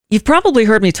You've probably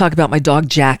heard me talk about my dog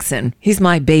Jackson. He's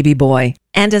my baby boy.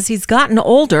 And as he's gotten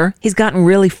older, he's gotten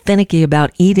really finicky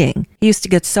about eating. He used to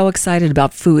get so excited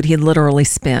about food, he'd literally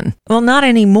spin. Well, not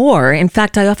anymore. In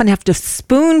fact, I often have to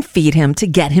spoon feed him to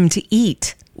get him to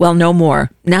eat. Well, no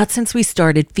more. Not since we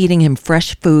started feeding him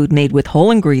fresh food made with whole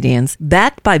ingredients,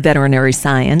 backed by veterinary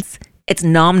science. It's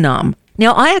Nom Nom.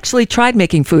 Now, I actually tried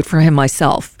making food for him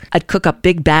myself. I'd cook up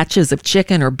big batches of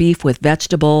chicken or beef with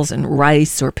vegetables and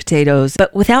rice or potatoes,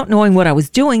 but without knowing what I was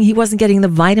doing, he wasn't getting the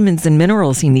vitamins and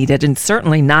minerals he needed, and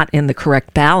certainly not in the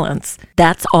correct balance.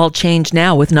 That's all changed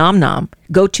now with Nom Nom.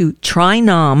 Go to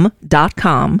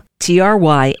trynom.com,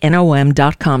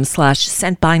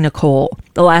 trynom.com/sent-by-Nicole.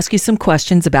 They'll ask you some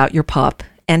questions about your pup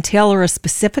and tailor a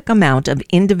specific amount of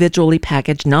individually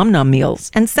packaged Nom Nom meals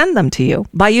and send them to you.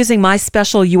 By using my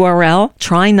special URL,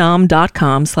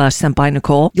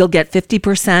 trynom.com/sent-by-Nicole, you'll get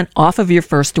 50% off of your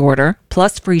first order,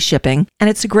 plus free shipping, and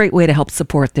it's a great way to help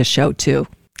support this show too.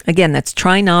 Again, that's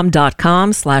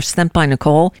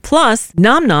trynom.com/sent-by-Nicole. Plus,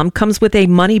 Nom Nom comes with a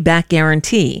money-back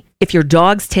guarantee. If your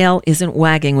dog's tail isn't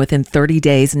wagging within 30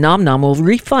 days, Nom Nom will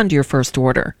refund your first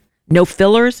order. No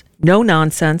fillers, no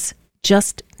nonsense,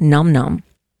 just Nom Nom.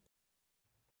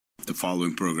 The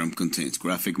following program contains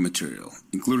graphic material,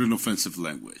 including offensive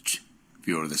language.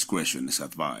 Viewer discretion is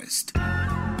advised.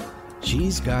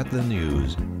 She's got the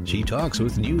news. She talks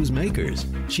with newsmakers.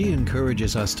 She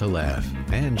encourages us to laugh,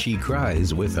 and she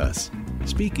cries with us.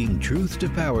 Speaking truth to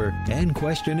power and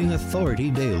questioning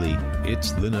authority daily,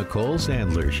 it's the Nicole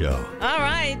Sandler Show. All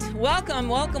right.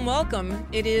 Welcome.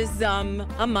 It is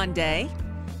a Monday.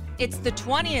 It's the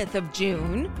 20th of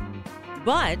June,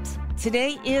 but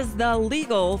today is the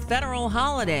legal federal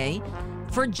holiday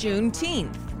for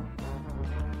Juneteenth.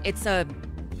 It's a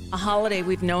holiday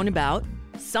we've known about,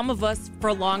 some of us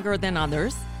for longer than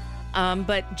others.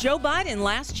 But Joe Biden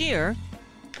last year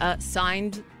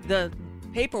signed the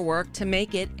paperwork to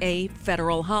make it a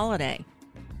federal holiday.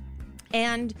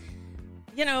 And,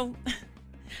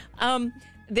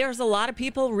 there's a lot of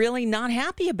people really not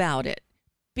happy about it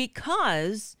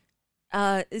because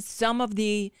some of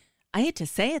the, I hate to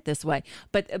say it this way,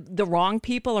 but the wrong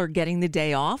people are getting the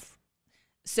day off.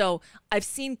 So I've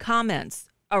seen comments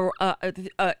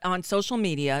on social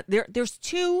media. There's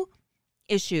two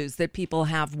issues that people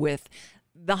have with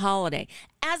the holiday.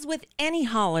 As with any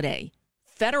holiday,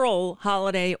 federal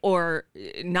holiday or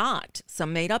not,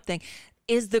 some made up thing,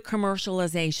 is the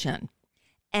commercialization.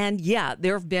 And yeah,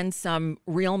 there have been some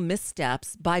real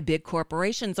missteps by big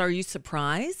corporations. Are you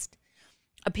surprised?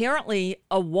 Apparently,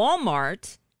 a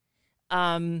Walmart,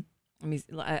 I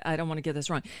don't want to get this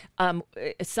wrong.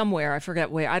 Somewhere, I forget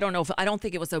where. I don't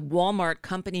think it was a Walmart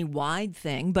company-wide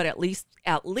thing, but at least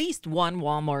one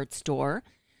Walmart store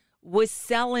was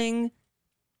selling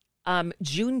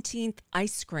Juneteenth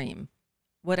ice cream,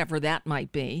 whatever that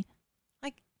might be.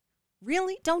 Like,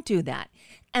 really? Don't do that.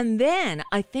 And then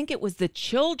I think it was the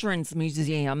Children's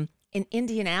Museum in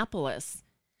Indianapolis.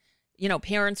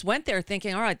 Parents went there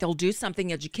thinking, all right, they'll do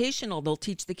something educational. They'll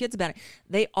teach the kids about it.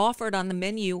 They offered on the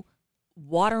menu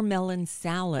watermelon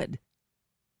salad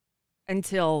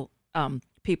until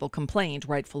people complained,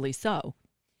 rightfully so.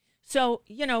 So,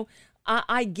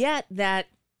 I get that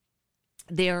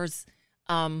there's,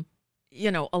 a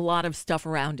lot of stuff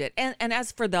around it. And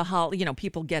as for the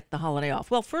people get the holiday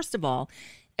off. Well, first of all,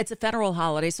 it's a federal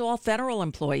holiday, so all federal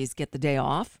employees get the day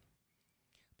off.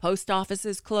 Post office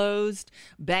is closed.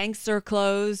 Banks are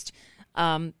closed.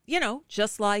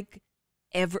 Just like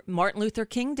Martin Luther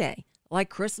King Day, like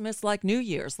Christmas, like New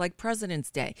Year's, like President's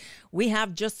Day. We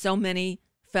have just so many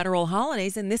federal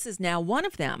holidays, and this is now one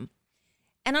of them.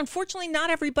 And unfortunately, not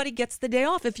everybody gets the day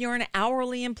off. If you're an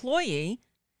hourly employee,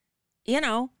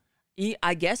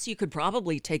 I guess you could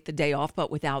probably take the day off,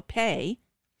 but without pay.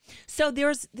 So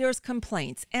there's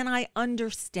complaints, and I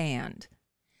understand.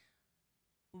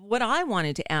 What I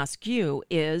wanted to ask you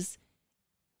is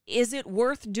it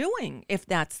worth doing if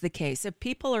that's the case? If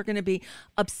people are going to be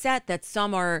upset that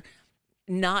some are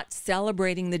not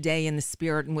celebrating the day in the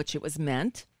spirit in which it was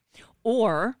meant,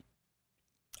 or,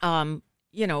 think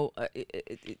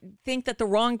that the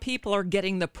wrong people are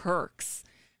getting the perks.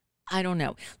 I don't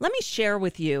know. Let me share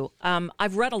with you.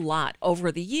 I've read a lot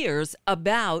over the years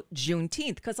about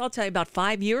Juneteenth, because I'll tell you, about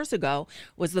 5 years ago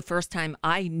was the first time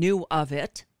I knew of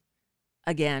it.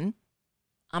 Again,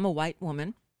 I'm a white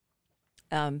woman.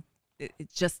 It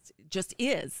just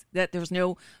is that there's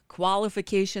no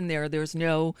qualification there. There's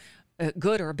no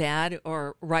good or bad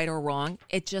or right or wrong.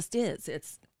 It just is.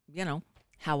 It's,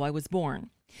 how I was born.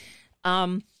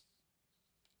 So,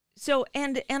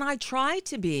 and I try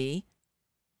to be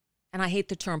and I hate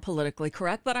the term politically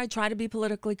correct, but I try to be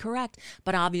politically correct.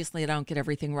 But obviously, I don't get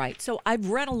everything right. So I've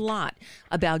read a lot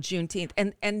about Juneteenth.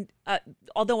 And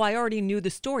although I already knew the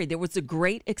story, there was a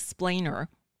great explainer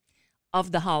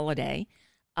of the holiday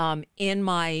in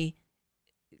my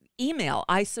email.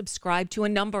 I subscribe to a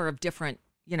number of different,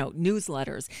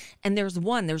 newsletters. And there's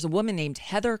a woman named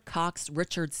Heather Cox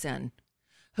Richardson,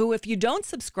 who, if you don't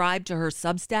subscribe to her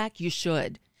Substack, you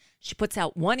should. She puts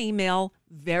out one email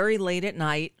very late at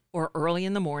night or early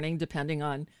in the morning, depending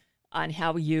on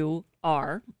how you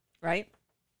are, right?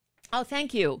 Oh,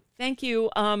 thank you. Thank you,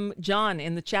 John,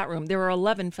 in the chat room. There are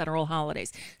 11 federal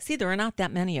holidays. See, there are not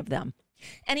that many of them.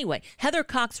 Anyway, Heather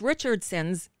Cox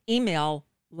Richardson's email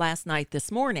last night,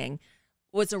 this morning,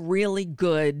 was a really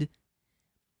good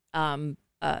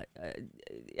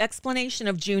explanation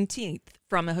of Juneteenth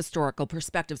from a historical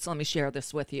perspective. So let me share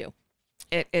this with you.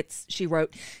 She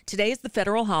wrote, "Today is the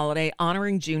federal holiday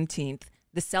honoring Juneteenth,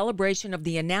 the celebration of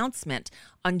the announcement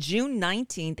on June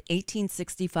 19th,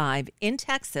 1865 in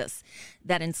Texas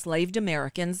that enslaved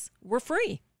Americans were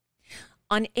free.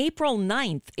 On April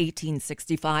 9th,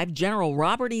 1865, General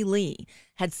Robert E. Lee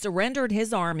had surrendered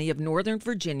his army of Northern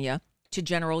Virginia to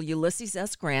General Ulysses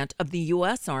S. Grant of the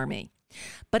U.S. Army.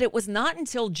 But it was not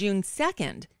until June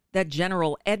 2nd that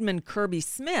General Edmund Kirby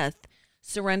Smith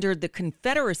surrendered the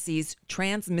Confederacy's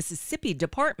Trans-Mississippi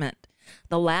Department,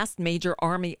 the last major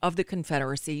army of the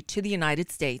Confederacy, to the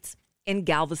United States in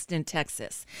Galveston,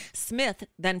 Texas. Smith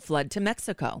then fled to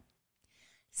Mexico.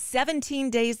 17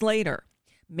 days later,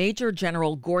 Major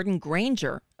General Gordon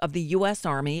Granger of the U.S.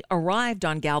 Army arrived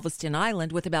on Galveston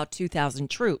Island with about 2,000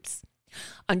 troops.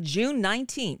 On June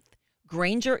 19th,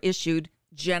 Granger issued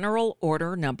General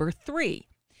Order Number 3,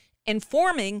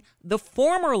 informing the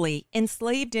formerly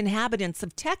enslaved inhabitants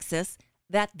of Texas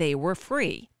that they were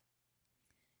free.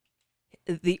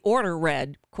 The order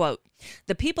read, quote,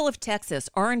 "The people of Texas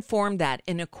are informed that,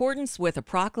 in accordance with a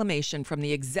proclamation from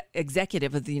the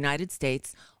Executive of the United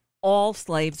States, all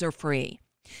slaves are free.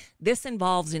 This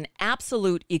involves an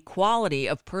absolute equality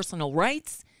of personal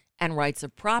rights and rights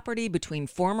of property between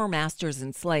former masters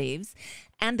and slaves,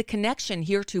 and the connection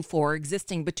heretofore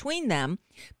existing between them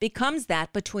becomes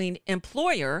that between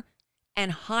employer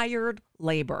and hired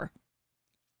labor."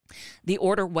 The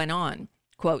order went on,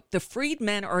 quote, "The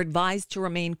freedmen are advised to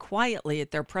remain quietly at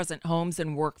their present homes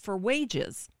and work for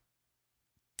wages.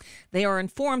 They are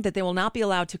informed that they will not be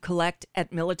allowed to collect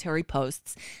at military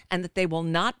posts and that they will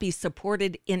not be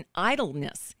supported in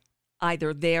idleness,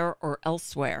 either there or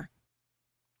elsewhere."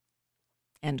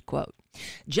 End quote.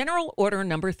 General Order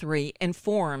Number 3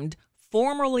 informed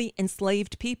formerly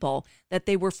enslaved people that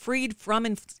they were freed from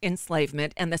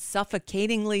enslavement and the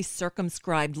suffocatingly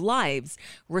circumscribed lives,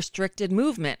 restricted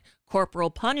movement, corporal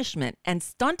punishment, and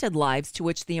stunted lives to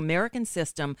which the American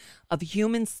system of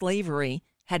human slavery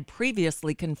had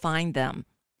previously confined them.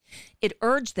 It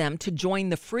urged them to join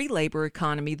the free labor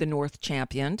economy the North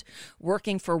championed,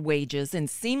 working for wages and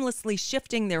seamlessly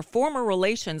shifting their former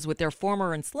relations with their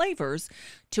former enslavers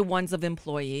to ones of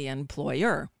employee and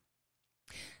employer.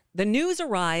 The news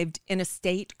arrived in a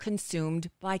state consumed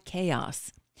by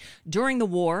chaos. During the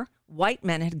war, white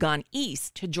men had gone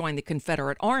east to join the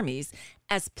Confederate armies,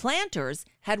 as planters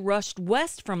had rushed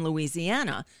west from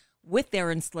Louisiana with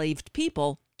their enslaved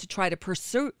people to try to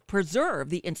preserve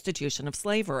the institution of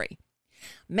slavery.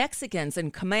 Mexicans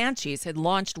and Comanches had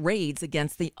launched raids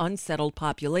against the unsettled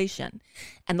population,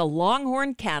 and the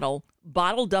longhorn cattle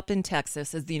bottled up in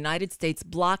Texas as the United States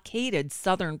blockaded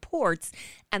southern ports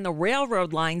and the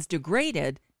railroad lines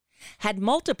degraded had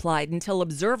multiplied until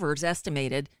observers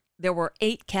estimated there were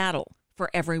 8 cattle for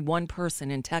every 1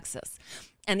 person in Texas,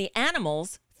 and the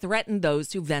animals threatened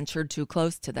those who ventured too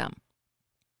close to them.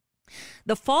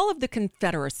 The fall of the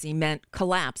Confederacy meant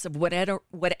collapse of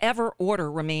whatever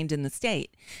order remained in the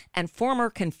state, and former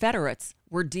Confederates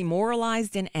were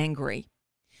demoralized and angry.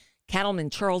 Cattleman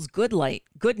Charles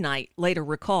Goodnight later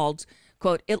recalled,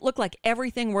 quote, "It looked like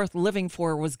everything worth living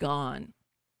for was gone."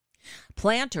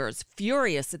 Planters,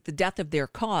 furious at the death of their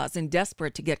cause and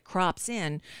desperate to get crops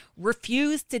in,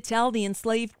 refused to tell the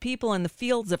enslaved people in the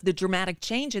fields of the dramatic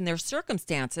change in their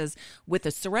circumstances with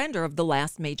the surrender of the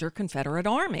last major Confederate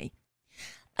army.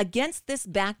 Against this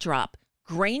backdrop,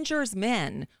 Granger's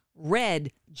men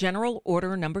read General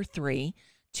Order Number 3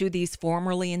 to these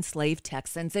formerly enslaved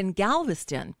Texans in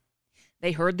Galveston.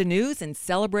 They heard the news and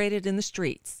celebrated in the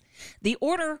streets. The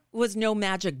order was no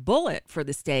magic bullet for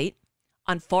the state.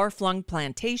 On far-flung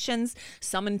plantations,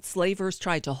 some enslavers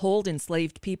tried to hold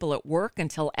enslaved people at work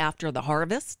until after the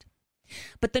harvest.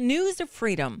 But the news of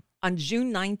freedom on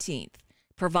June 19th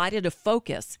provided a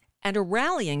focus and a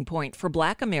rallying point for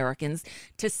Black Americans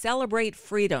to celebrate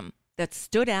freedom that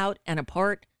stood out and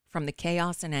apart from the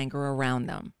chaos and anger around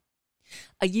them.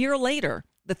 A year later,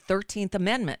 the 13th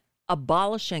Amendment,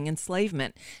 abolishing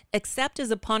enslavement, except as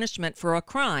a punishment for a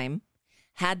crime,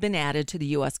 had been added to the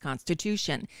U.S.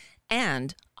 Constitution.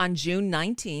 And on June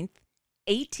 19th,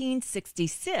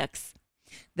 1866,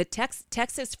 the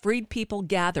Texas freed people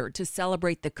gathered to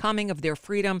celebrate the coming of their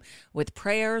freedom with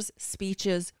prayers,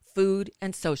 speeches, food,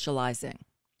 and socializing.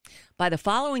 By the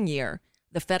following year,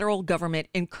 the federal government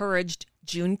encouraged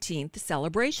Juneteenth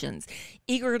celebrations,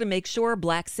 eager to make sure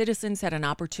Black citizens had an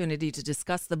opportunity to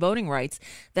discuss the voting rights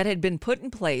that had been put in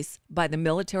place by the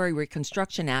Military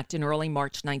Reconstruction Act in early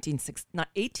March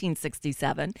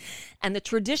 1867, and the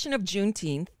tradition of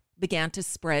Juneteenth began to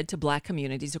spread to Black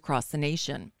communities across the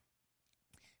nation.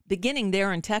 Beginning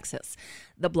there in Texas,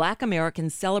 the Black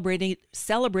Americans celebrating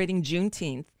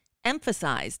Juneteenth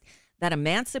emphasized that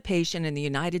emancipation in the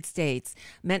United States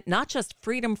meant not just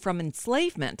freedom from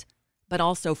enslavement, but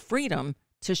also freedom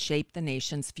to shape the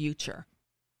nation's future.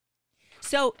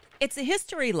 So it's a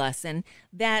history lesson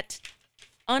that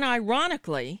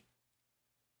unironically,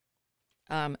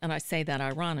 and I say that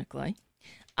ironically,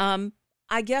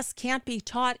 I guess can't be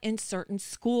taught in certain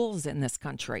schools in this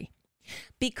country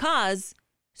because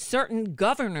certain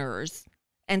governors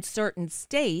and certain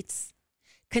states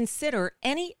consider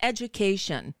any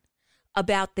education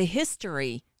about the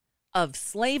history of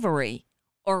slavery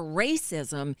or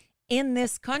racism in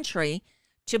this country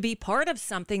to be part of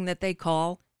something that they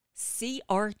call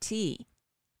CRT,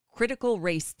 critical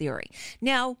race theory.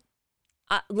 Now,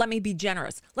 let me be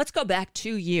generous. Let's go back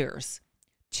 2 years.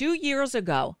 2 years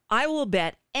ago, I will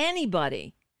bet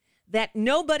anybody that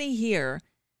nobody here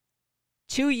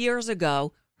 2 years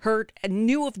ago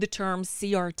knew of the term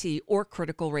CRT or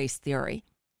critical race theory.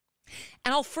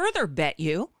 And I'll further bet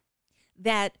you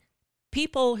that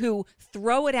people who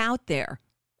throw it out there,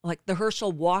 like the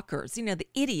Herschel Walkers, the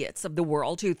idiots of the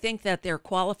world who think that they're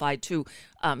qualified to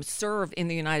serve in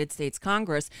the United States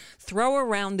Congress, throw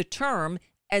around the term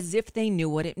as if they knew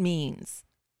what it means.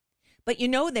 But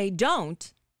they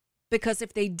don't, because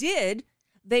if they did,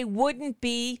 they wouldn't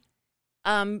be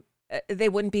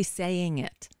saying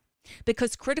it.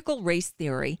 Because critical race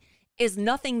theory is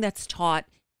nothing that's taught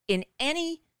in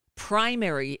any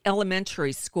primary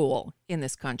elementary school in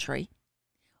this country,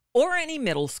 or any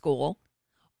middle school,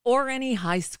 or any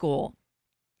high school.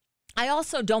 I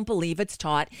also don't believe it's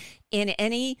taught in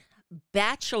any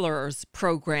bachelor's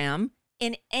program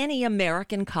in any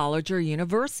American college or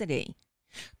university.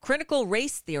 Critical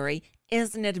race theory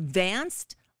is an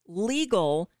advanced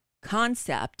legal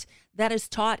concept that is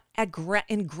taught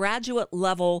in graduate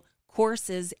level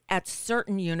courses at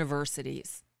certain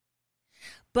universities.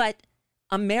 But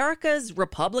America's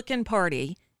Republican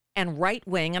Party and right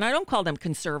wing, and I don't call them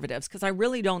conservatives because I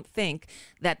really don't think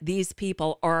that these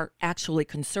people are actually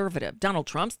conservative. Donald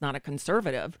Trump's not a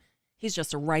conservative. He's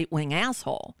just a right wing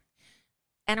asshole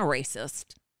and a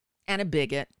racist and a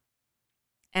bigot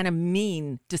and a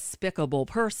mean, despicable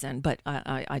person. But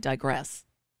I digress.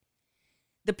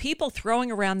 The people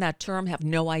throwing around that term have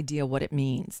no idea what it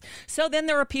means. So then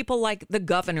there are people like the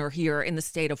governor here in the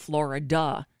state of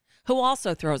Florida, who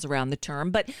also throws around the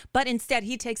term, but instead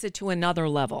he takes it to another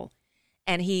level.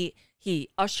 And he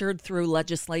ushered through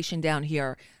legislation down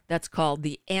here that's called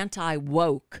the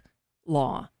anti-woke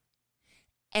law.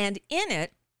 And in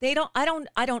it,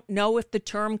 I don't know if the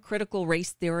term critical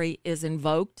race theory is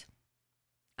invoked.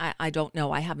 I don't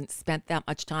know. I haven't spent that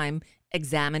much time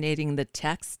examining the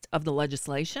text of the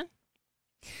legislation.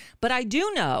 But I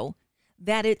do know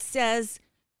that it says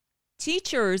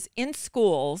teachers in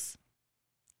schools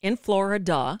in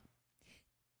Florida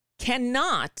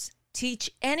cannot teach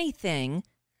anything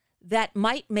that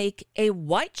might make a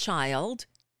white child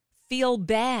feel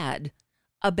bad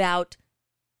about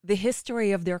the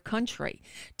history of their country,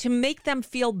 to make them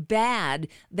feel bad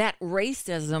that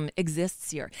racism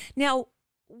exists here. Now,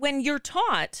 when you're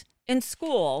taught in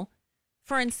school,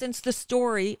 for instance, the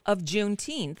story of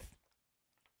Juneteenth,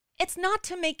 it's not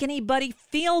to make anybody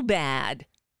feel bad.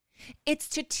 It's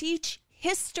to teach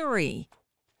history.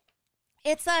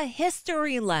 It's a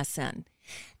history lesson.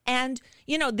 And,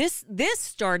 this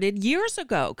started years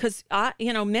ago because,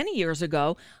 many years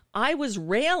ago, I was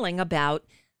railing about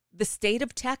the state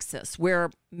of Texas,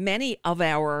 where many of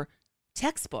our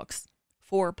textbooks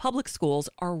for public schools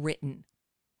are written.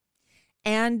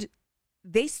 And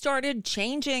they started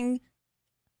changing,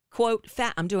 quote,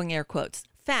 I'm doing air quotes,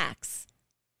 facts.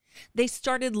 They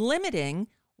started limiting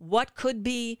what could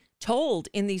be told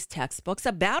in these textbooks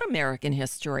about American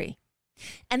history.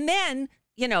 And then,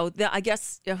 I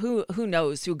guess who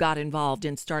knows who got involved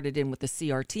and started in with the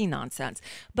CRT nonsense.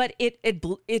 But it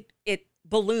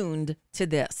ballooned to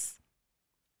this.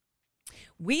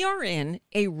 We are in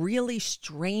a really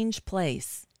strange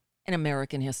place in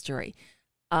American history.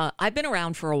 I've been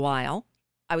around for a while.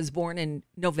 I was born in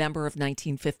November of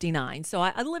 1959, so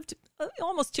I lived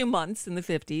almost 2 months in the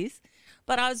 50s,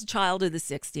 but I was a child of the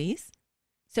 60s.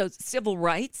 So civil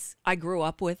rights, I grew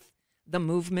up with the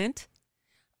movement.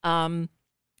 And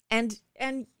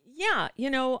yeah, you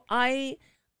know, when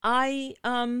I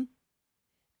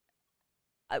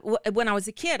was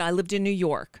a kid, I lived in New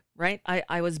York, right?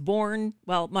 I was born,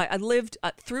 I lived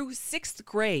through 6th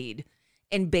grade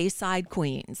in Bayside,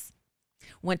 Queens.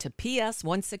 Went to PS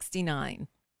 169.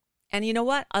 And you know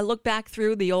what? I look back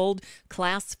through the old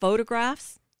class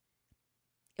photographs.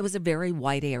 It was a very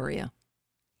white area.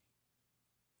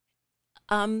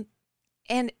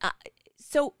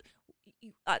 So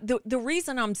the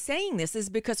reason I'm saying this is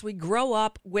because we grow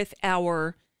up with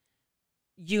our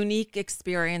unique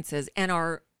experiences and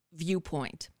our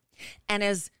viewpoint. And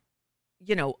as,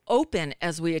 you know, open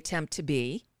as we attempt to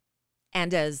be,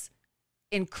 and as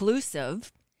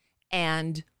inclusive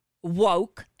and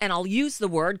woke, and I'll use the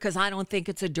word because I don't think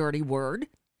it's a dirty word.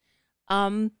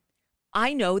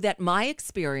 I know that my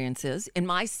experiences in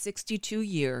my 62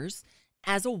 years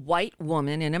as a white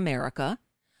woman in America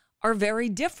are very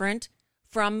different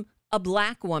from a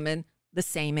black woman the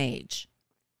same age.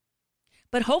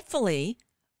 But hopefully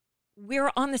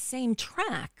we're on the same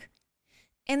track.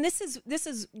 And this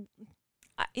is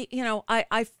you know,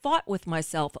 I fought with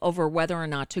myself over whether or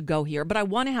not to go here, but I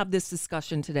want to have this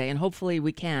discussion today, and hopefully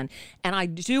we can. And I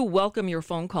do welcome your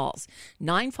phone calls.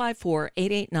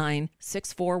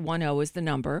 954-889-6410 is the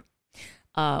number.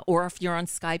 Or if you're on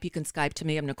Skype, you can Skype to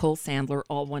me. I'm Nicole Sandler,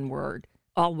 all one word.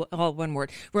 All one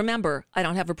word. Remember, I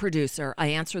don't have a producer. I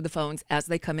answer the phones as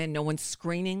they come in. No one's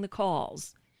screening the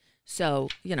calls. So,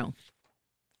 you know,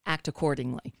 act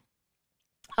accordingly.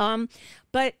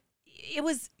 But it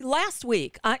was last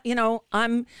week.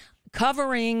 I'm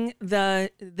covering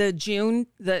the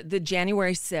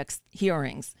January 6th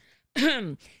hearings.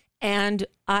 And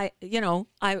I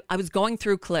was going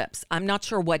through clips. I'm not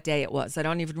sure what day it was. I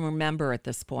don't even remember at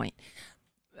this point.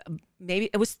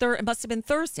 Maybe it was it must have been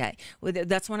Thursday.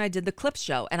 That's when I did the clip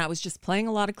show, and I was just playing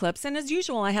a lot of clips. And as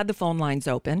usual, I had the phone lines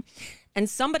open, and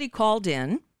somebody called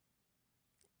in.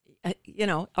 A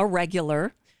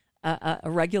regular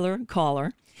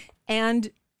caller, and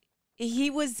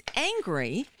he was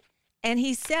angry, and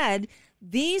he said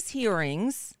these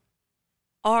hearings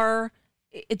are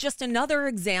just another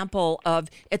example of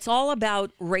it's all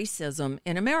about racism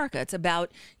in America. It's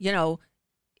about,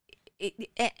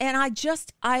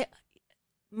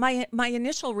 my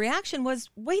initial reaction was,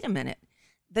 wait a minute,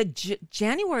 the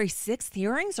January 6th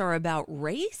hearings are about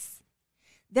race?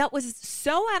 That was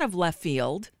so out of left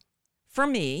field for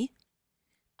me.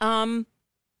 And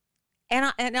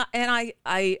I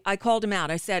called him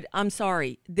out. I said, I'm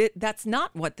sorry, that's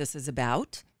not what this is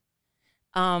about.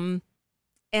 And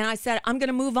I said, I'm going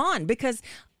to move on because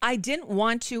I didn't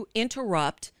want to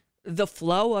interrupt the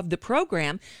flow of the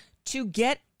program to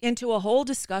get into a whole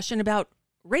discussion about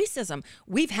racism.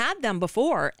 We've had them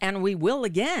before and we will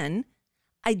again.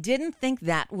 I didn't think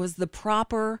that was the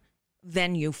proper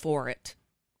venue for it.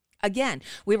 Again,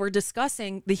 we were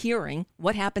discussing the hearing,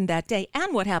 what happened that day,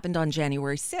 and what happened on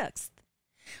January 6th.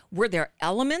 Were there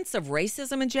elements of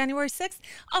racism in January 6th?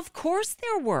 Of course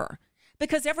there were.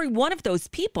 Because every one of those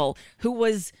people who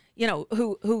was,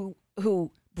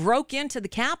 who broke into the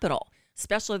Capitol,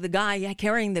 especially the guy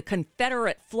carrying the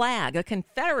Confederate flag, a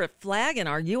Confederate flag in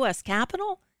our U.S.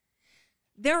 Capitol,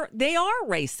 they are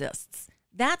racists.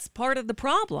 That's part of the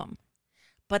problem.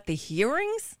 But the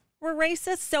hearings were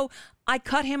racist, so I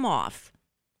cut him off.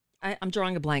 I'm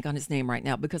drawing a blank on his name right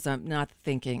now because I'm not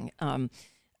thinking.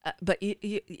 But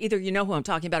either you know who I'm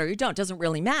talking about or you don't. Doesn't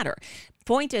really matter.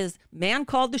 Point is, man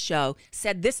called the show,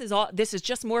 said this is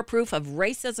just more proof of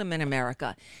racism in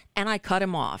America, and I cut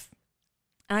him off.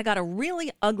 And I got a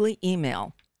really ugly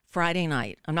email Friday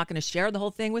night. I'm not going to share the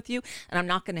whole thing with you, and I'm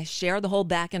not going to share the whole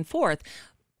back and forth,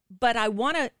 but I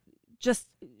want to just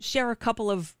share a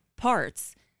couple of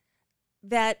parts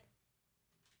that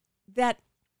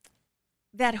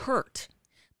hurt,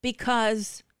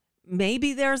 because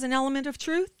maybe there's an element of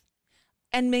truth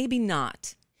and maybe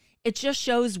not. It just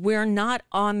shows we're not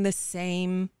on the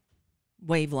same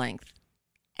wavelength.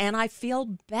 And I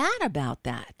feel bad about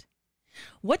that.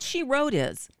 What she wrote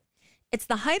is, it's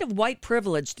the height of white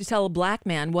privilege to tell a black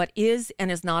man what is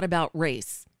and is not about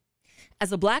race.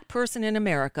 As a black person in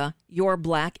America, you're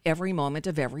black every moment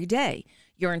of every day.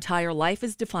 Your entire life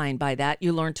is defined by that.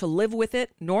 You learn to live with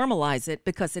it, normalize it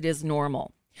because it is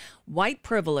normal. White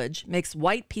privilege makes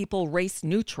white people race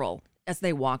neutral, as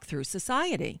they walk through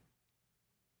society.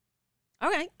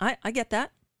 Okay, I get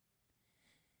that.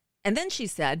 And then she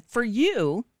said, for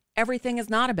you, everything is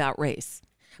not about race.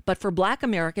 But for Black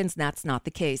Americans, that's not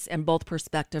the case. And both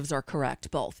perspectives are correct,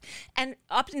 both. And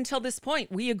up until this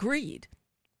point, we agreed.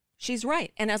 She's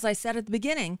right. And as I said at the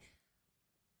beginning,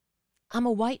 I'm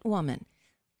a white woman.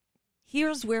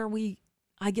 Here's where we,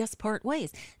 I guess, part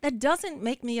ways. That doesn't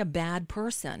make me a bad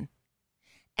person.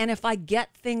 And if I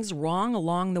get things wrong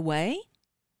along the way,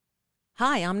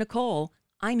 hi, I'm Nicole.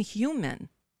 I'm human.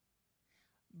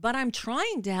 But I'm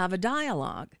trying to have a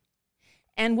dialogue.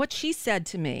 And what she said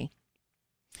to me,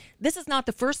 this is not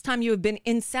the first time you have been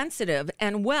insensitive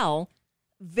and, well,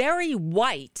 very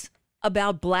white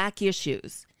about Black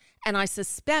issues. And I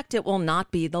suspect it will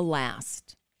not be the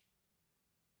last.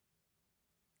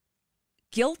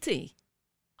 Guilty.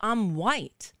 I'm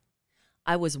white.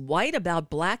 I was white about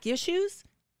Black issues.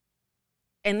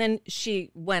 And then she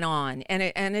went on, and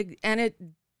it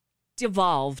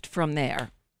devolved from there.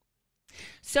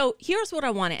 So here's what I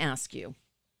want to ask you.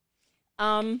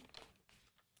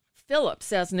 Philip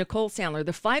says, Nicole Sandler,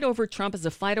 the fight over Trump is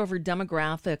a fight over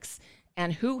demographics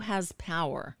and who has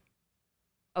power.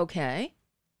 Okay.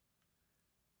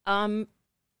 I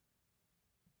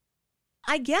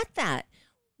get that.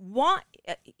 Why,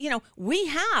 we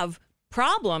have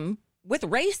problem with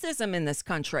racism in this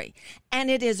country,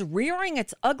 and it is rearing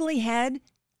its ugly head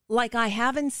like I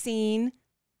haven't seen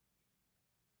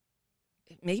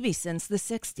maybe since the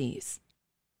 60s.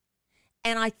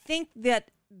 And I think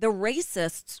that the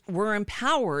racists were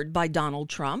empowered by Donald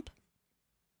Trump,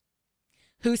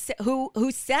 who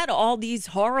said all these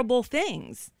horrible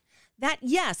things. That,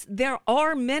 yes, there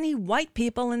are many white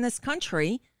people in this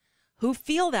country who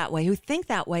feel that way, who think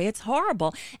that way. It's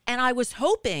horrible. And I was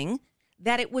hoping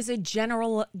that it was a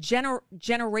generational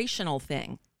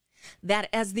thing, that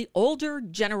as the older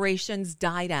generations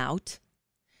died out,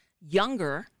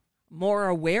 younger, more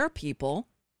aware people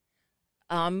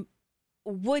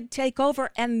would take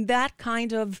over, and that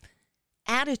kind of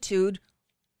attitude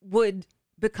would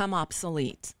become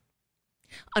obsolete.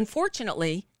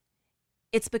 Unfortunately,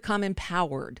 it's become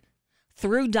empowered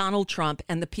through Donald Trump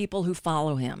and the people who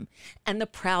follow him, and the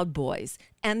Proud Boys,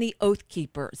 and the Oath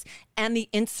Keepers, and the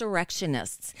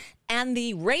insurrectionists, and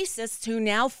the racists who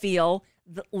now feel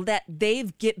that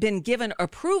they've been given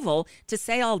approval to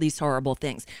say all these horrible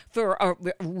things. For a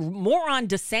moron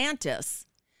DeSantis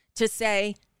to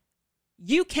say,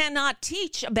 you cannot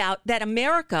teach about that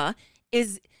America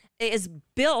is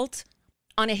built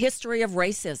on a history of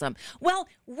racism. Well,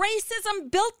 racism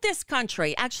built this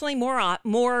country. Actually,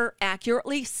 more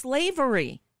accurately,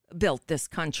 slavery built this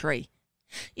country.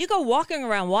 You go walking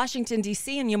around Washington,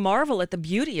 D.C., and you marvel at the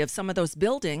beauty of some of those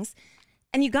buildings.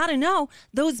 And you got to know,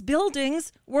 those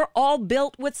buildings were all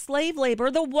built with slave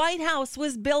labor. The White House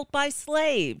was built by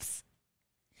slaves.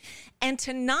 And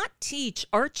to not teach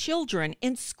our children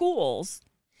in schools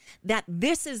that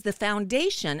this is the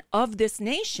foundation of this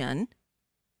nation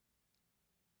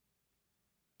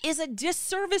is a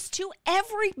disservice to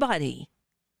everybody.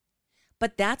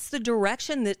 But that's the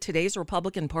direction that today's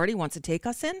Republican Party wants to take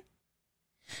us in.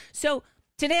 So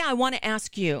today I want to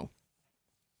ask you,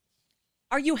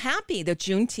 are you happy that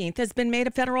Juneteenth has been made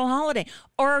a federal holiday?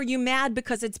 Or are you mad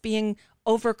because it's being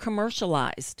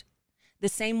over-commercialized? The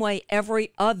same way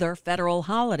every other federal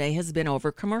holiday has been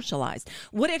over-commercialized.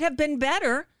 Would it have been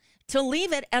better to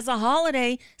leave it as a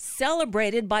holiday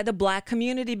celebrated by the Black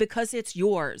community because it's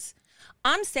yours?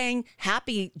 I'm saying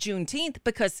happy Juneteenth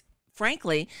because,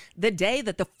 frankly, the day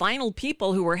that the final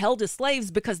people who were held as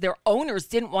slaves because their owners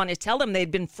didn't want to tell them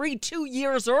they'd been freed 2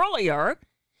 years earlier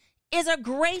is a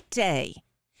great day.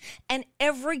 And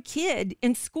every kid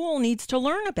in school needs to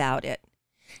learn about it.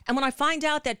 And when I find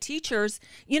out that teachers,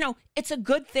 it's a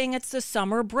good thing it's the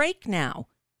summer break now,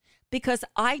 because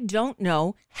I don't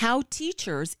know how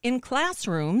teachers in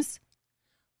classrooms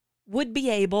would be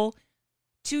able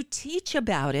to teach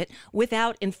about it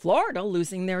without, in Florida,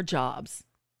 losing their jobs.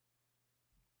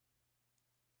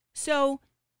 So,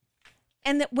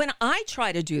 and that when I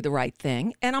try to do the right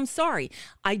thing, and I'm sorry,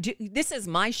 this is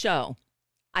my show.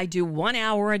 I do 1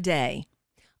 hour a day.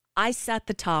 I set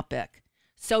the topic.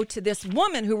 So to this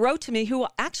woman who wrote to me, who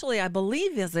actually I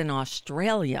believe is in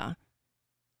Australia,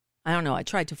 I don't know, I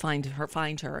tried to find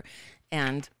her,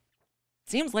 and it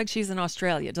seems like she's in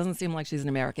Australia. It doesn't seem like she's an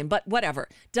American, but whatever,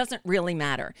 doesn't really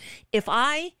matter. If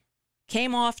I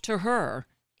came off to her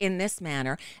in this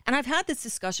manner, and I've had this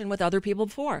discussion with other people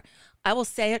before, I will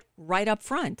say it right up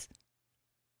front.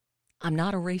 I'm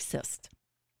not a racist.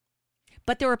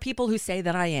 But there are people who say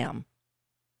that I am.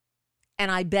 And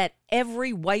I bet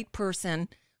every white person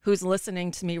who's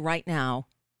listening to me right now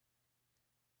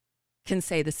can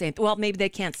say the same. Well, maybe they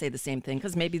can't say the same thing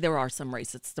because maybe there are some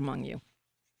racists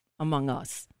among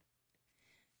us.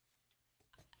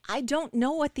 I don't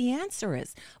know what the answer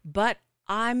is, but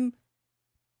I'm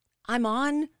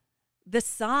on the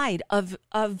side of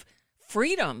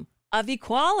freedom, of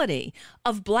equality,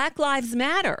 of Black Lives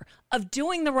Matter, of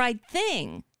doing the right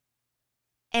thing.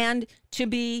 And to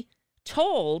be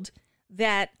told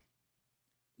that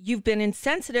you've been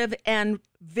insensitive and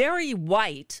very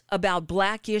white about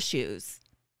Black issues,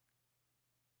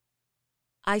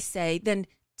 I say, then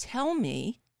tell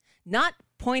me, not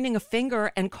pointing a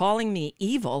finger and calling me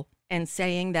evil and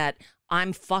saying that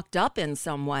I'm fucked up in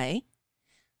some way,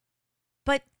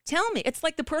 but tell me. It's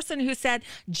like the person who said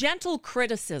gentle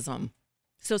criticism.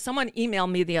 So someone emailed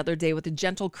me the other day with a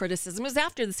gentle criticism. It was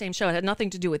after the same show. It had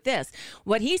nothing to do with this.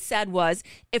 What he said was,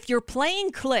 if you're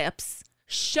playing clips,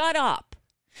 shut up.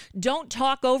 Don't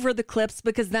talk over the clips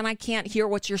because then I can't hear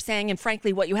what you're saying. And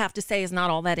frankly, what you have to say is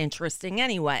not all that interesting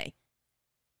anyway.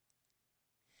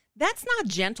 That's not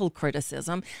gentle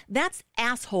criticism. That's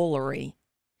assholery.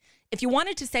 If you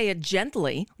wanted to say it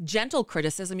gentle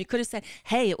criticism, you could have said,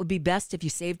 hey, it would be best if you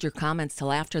saved your comments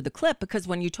till after the clip because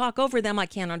when you talk over them, I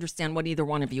can't understand what either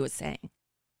one of you is saying.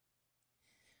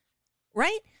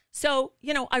 Right? So,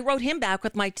 I wrote him back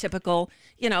with my typical,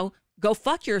 go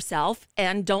fuck yourself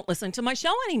and don't listen to my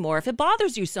show anymore if it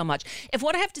bothers you so much. If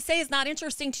what I have to say is not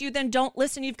interesting to you, then don't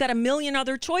listen. You've got a million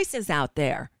other choices out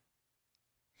there.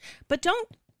 But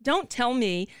don't tell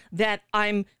me that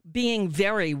I'm being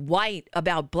very white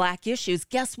about Black issues.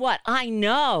 Guess what? I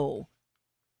know.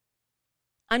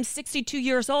 I'm 62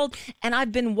 years old and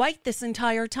I've been white this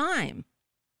entire time.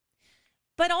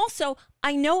 But also,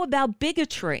 I know about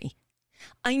bigotry.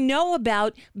 I know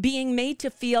about being made to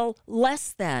feel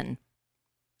less than.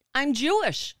 I'm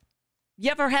Jewish. You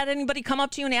ever had anybody come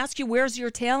up to you and ask you, where's your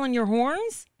tail and your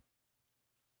horns?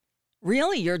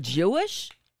 Really? You're Jewish?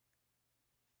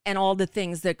 And all the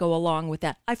things that go along with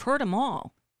that. I've heard them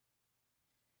all.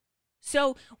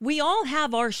 So we all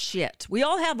have our shit. We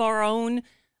all have our own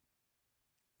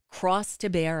cross to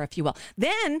bear, if you will.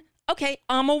 Then, okay,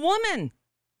 I'm a woman.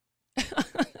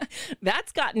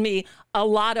 That's gotten me a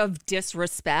lot of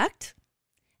disrespect.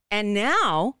 And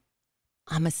now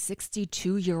I'm a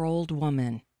 62-year-old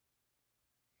woman.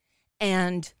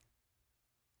 And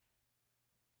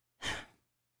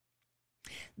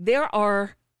there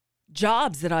are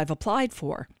jobs that I've applied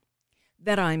for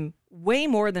that I'm way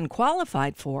more than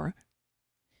qualified for,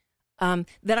 that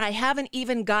I haven't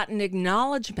even gotten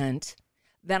acknowledgement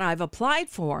that I've applied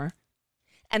for.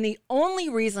 And the only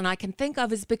reason I can think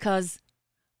of is because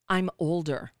I'm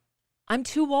older. I'm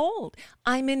too old.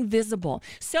 I'm invisible.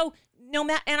 So no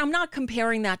matter, and I'm not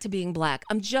comparing that to being Black.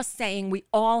 I'm just saying we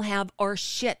all have our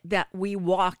shit that we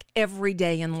walk every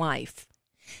day in life.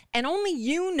 And only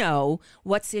you know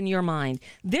what's in your mind.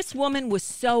 This woman was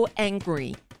so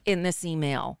angry in this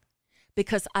email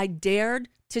because I dared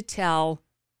to tell,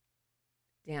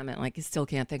 damn it, like I still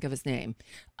can't think of his name,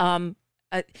 that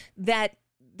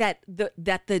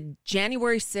the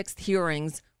January 6th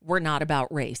hearings were not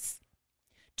about race.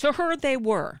 To her, they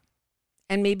were.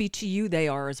 And maybe to you, they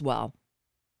are as well.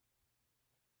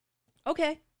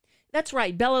 Okay. That's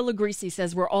right. Bella Lugrisi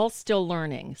says we're all still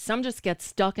learning. Some just get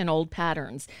stuck in old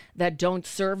patterns that don't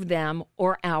serve them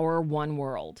or our one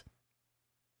world.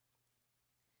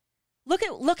 Look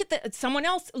at someone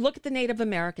else. Look at the Native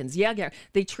Americans. Yeah,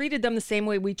 they treated them the same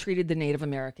way we treated the Native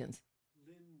Americans.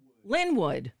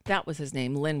 Linwood. That was his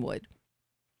name, Linwood.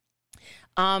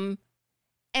 And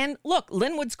look,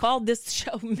 Linwood's called this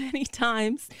show many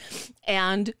times,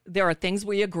 and there are things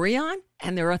we agree on,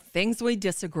 and there are things we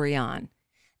disagree on.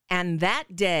 And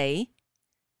that day,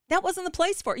 that wasn't the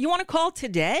place for it. You want to call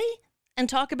today and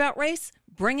talk about race?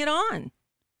 Bring it on.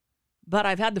 But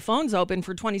I've had the phones open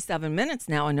for 27 minutes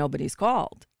now and nobody's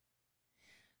called.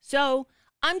 So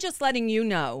I'm just letting you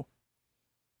know,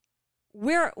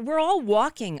 we're all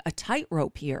walking a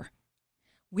tightrope here.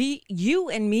 You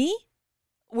and me,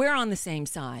 we're on the same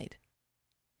side.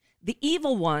 The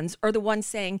evil ones are the ones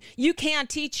saying, you can't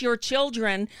teach your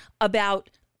children about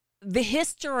the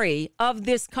history of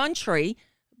this country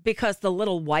because the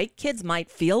little white kids might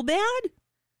feel bad?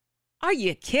 Are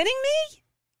you kidding me?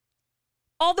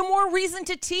 All the more reason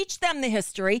to teach them the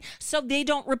history so they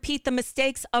don't repeat the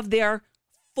mistakes of their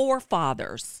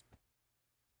forefathers.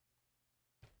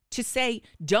 To say,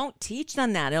 don't teach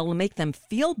them that, it'll make them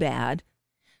feel bad,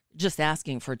 just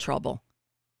asking for trouble.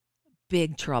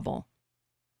 Big trouble.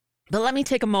 But let me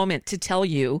take a moment to tell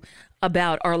you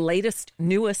about our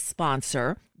newest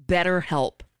sponsor,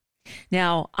 BetterHelp.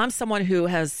 Now, I'm someone who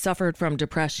has suffered from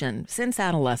depression since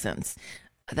adolescence.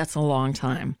 That's a long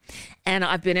time. And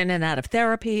I've been in and out of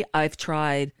therapy. I've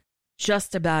tried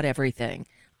just about everything.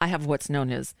 I have what's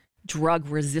known as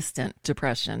drug-resistant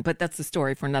depression, but that's a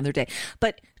story for another day.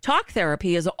 But talk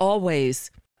therapy is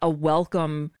always a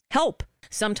welcome help.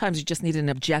 Sometimes you just need an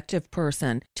objective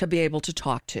person to be able to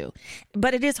talk to.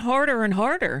 But it is harder and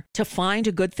harder to find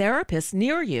a good therapist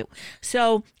near you.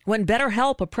 So when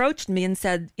BetterHelp approached me and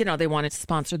said, they wanted to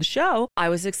sponsor the show, I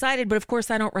was excited. But of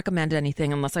course, I don't recommend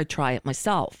anything unless I try it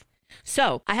myself.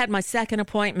 So I had my second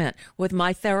appointment with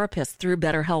my therapist through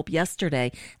BetterHelp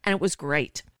yesterday, and it was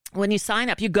great. When you sign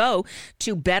up, you go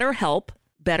to BetterHelp,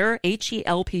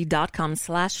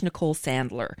 betterhelp.com/Nicole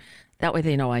Sandler. That way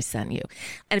they know I sent you.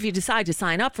 And if you decide to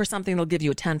sign up for something, they'll give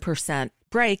you a 10%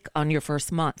 break on your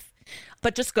first month.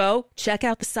 But just go, check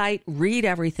out the site, read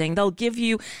everything. They'll give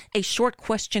you a short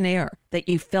questionnaire that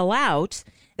you fill out.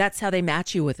 That's how they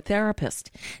match you with a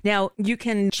therapist. Now, you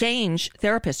can change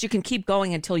therapists. You can keep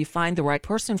going until you find the right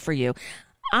person for you.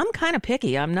 I'm kind of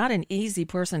picky. I'm not an easy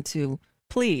person to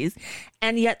please.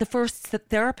 And yet the first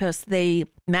therapist they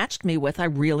matched me with, I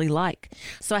really like.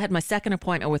 So I had my second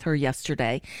appointment with her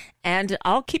yesterday, and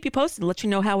I'll keep you posted, let you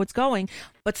know how it's going.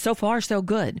 But so far, so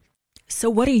good. So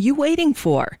what are you waiting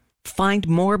for? Find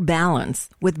more balance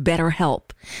with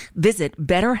BetterHelp. Visit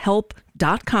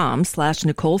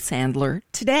betterhelp.com/Nicole Sandler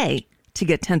today to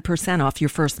get 10% off your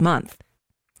first month.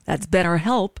 That's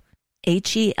BetterHelp,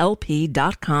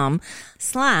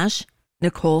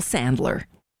 HELP.com/Nicole Sandler.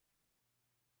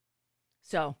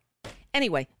 So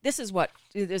anyway, this is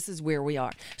where we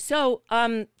are. So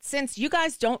since you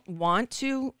guys don't want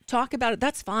to talk about it,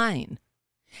 that's fine.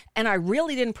 And I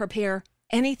really didn't prepare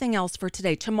anything else for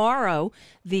today. Tomorrow,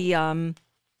 the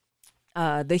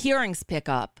hearings pick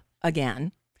up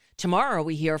again. Tomorrow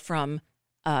we hear from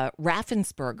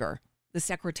Raffensperger, the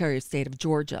Secretary of State of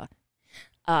Georgia.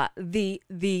 This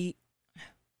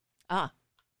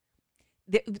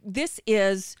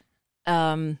is.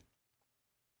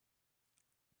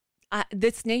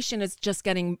 This nation is just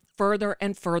getting further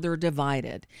and further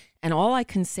divided. And all I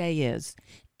can say is,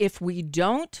 if we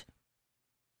don't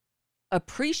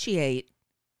appreciate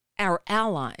our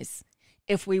allies,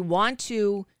 if we want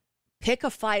to pick a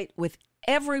fight with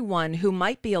everyone who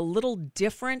might be a little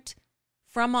different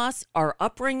from us, our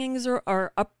upbringing was a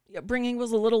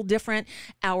little different,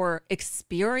 our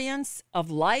experience of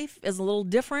life is a little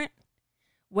different,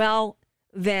 well,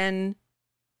 then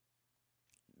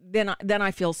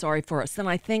I feel sorry for us. Then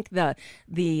I think the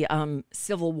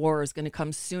Civil War is going to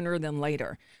come sooner than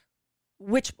later,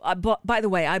 which, by the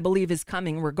way, I believe is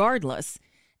coming regardless.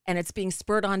 And it's being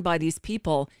spurred on by these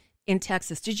people in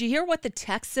Texas. Did you hear what the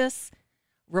Texas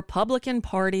Republican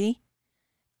Party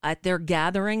at their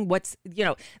gathering,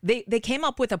 they came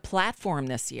up with a platform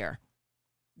this year.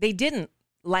 They didn't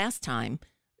last time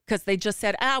because they just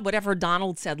said, whatever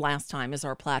Donald said last time is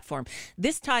our platform.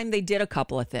 This time they did a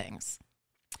couple of things.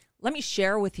 Let me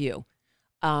share with you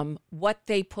what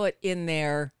they put in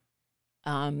their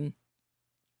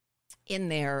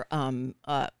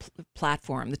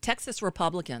platform. The Texas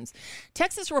Republicans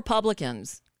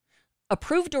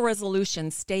approved a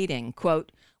resolution stating,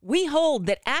 quote, "We hold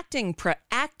that acting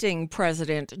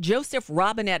President Joseph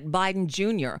Robinette Biden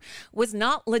Jr. was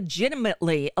not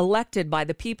legitimately elected by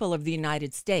the people of the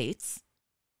United States."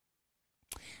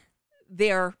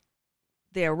 Their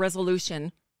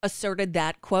resolution asserted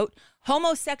that, quote,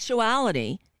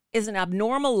 "homosexuality is an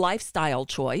abnormal lifestyle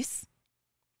choice."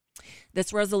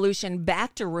 This resolution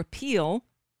backed a repeal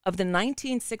of the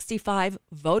 1965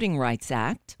 Voting Rights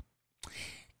Act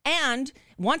and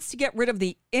wants to get rid of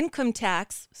the income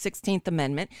tax, 16th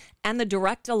Amendment, and the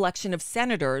direct election of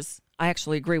senators. I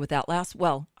actually agree with that last.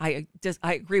 Well, I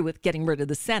agree with getting rid of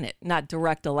the Senate, not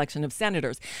direct election of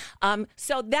senators.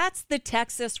 So that's the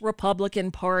Texas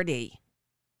Republican Party.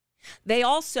 They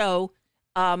also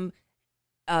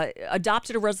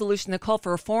adopted a resolution that called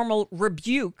for a formal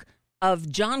rebuke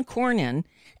of John Cornyn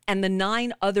and the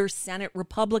 9 other Senate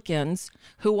Republicans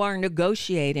who are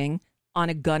negotiating on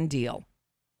a gun deal.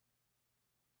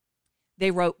 They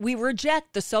wrote, "We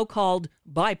reject the so-called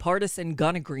bipartisan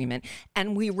gun agreement,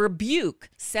 and we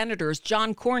rebuke Senators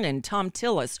John Cornyn, Tom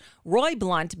Tillis, Roy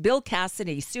Blunt, Bill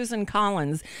Cassidy, Susan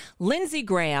Collins, Lindsey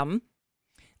Graham,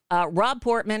 Rob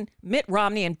Portman, Mitt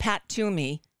Romney, and Pat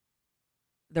Toomey."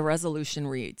 The resolution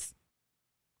reads,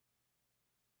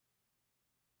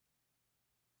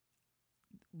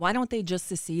 why don't they just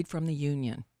secede from the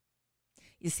union?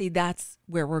 You see, that's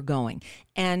where we're going.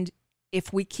 And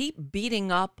if we keep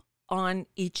beating up on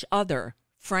each other,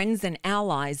 friends and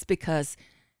allies, because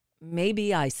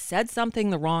maybe I said something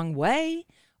the wrong way,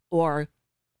 or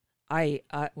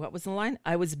what was the line?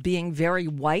 I was being very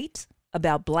white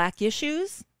about Black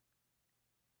issues,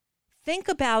 think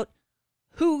about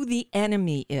who the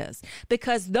enemy is,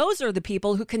 because those are the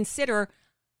people who consider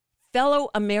fellow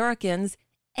Americans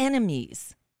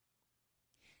enemies.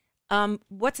 Eric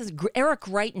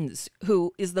Greitens,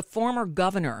 who is the former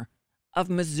governor of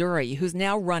Missouri, who's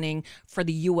now running for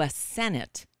the U.S.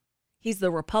 Senate. He's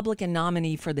the Republican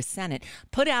nominee for the Senate,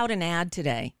 put out an ad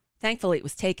today. Thankfully, it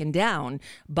was taken down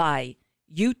by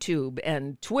YouTube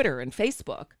and Twitter and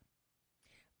Facebook.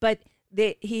 But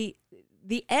the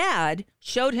ad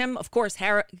showed him, of course,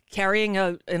 carrying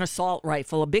an assault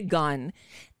rifle, a big gun,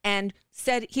 and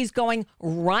said he's going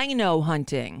rhino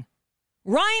hunting.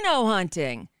 Rhino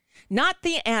hunting. Not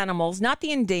the animals, not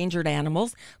the endangered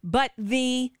animals, but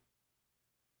the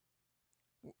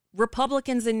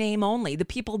Republicans in name only, the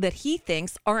people that he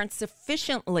thinks aren't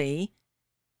sufficiently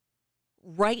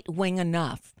right-wing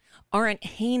enough, aren't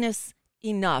heinous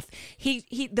enough.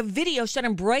 The video showed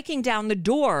him breaking down the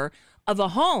door of a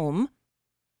home.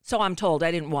 So I'm told.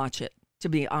 I didn't watch it, to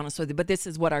be honest with you, but this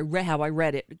is what how I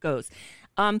read it. It goes,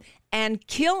 and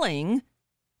killing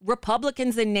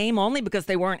Republicans in name only because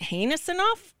they weren't heinous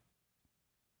enough.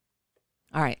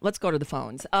 All right, let's go to the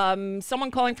phones.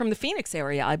 Someone calling from the Phoenix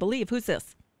area, I believe. Who's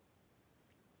this?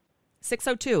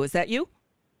 602. Is that you?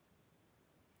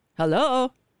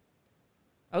 Hello.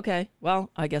 Okay. Well,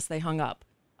 I guess they hung up.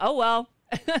 Oh well.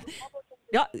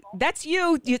 Yeah, that's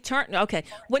you. You turn. Okay.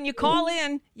 When you call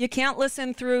in, you can't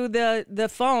listen through the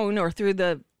phone or through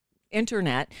the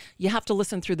internet. You have to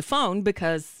listen through the phone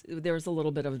because there's a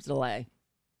little bit of a delay.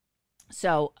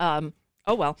 So,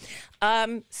 oh well.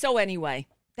 So anyway,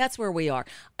 that's where we are.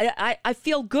 I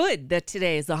feel good that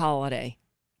today is a holiday.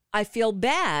 I feel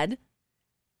bad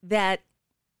that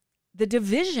the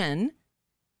division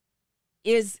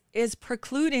is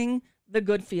precluding the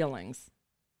good feelings.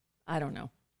 I don't know.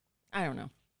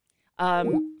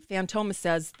 Fantoma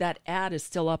says that ad is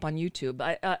still up on YouTube.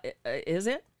 Is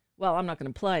it? Well, I'm not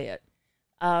going to play it.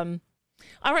 All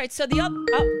right. So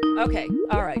okay.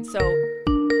 All right. So,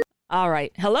 all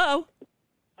right. Hello.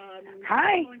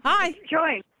 Hi. Hi.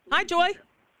 Joy. Hi, Joy.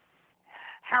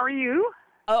 How are you?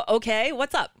 Oh, okay.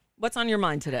 What's up? What's on your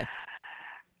mind today?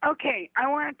 Okay. I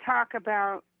want to talk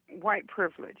about white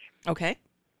privilege. Okay.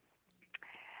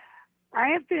 I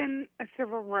have been a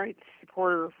civil rights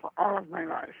supporter for all of my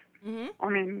life. Mm-hmm. I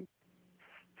mean,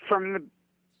 from the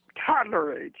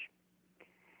toddler age.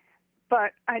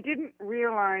 But I didn't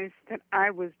realize that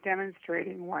I was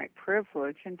demonstrating white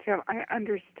privilege until I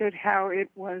understood how it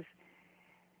was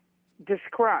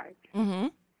described. Mm-hmm.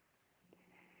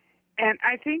 And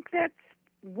I think that's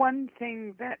one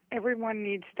thing that everyone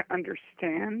needs to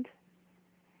understand.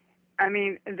 I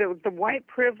mean, the white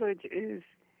privilege is,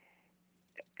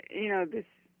 this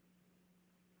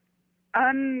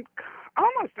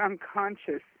almost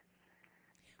unconscious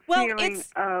feeling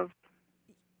of.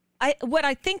 What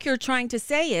I think you're trying to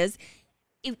say is,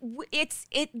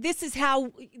 this is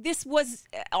how this was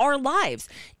our lives.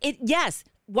 Yes,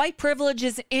 white privilege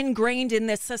is ingrained in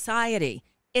this society.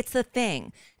 It's a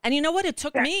thing, and you know what? It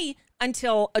took me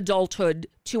until adulthood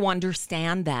to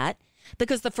understand that.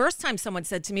 Because the first time someone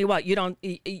said to me, "Well, you don't,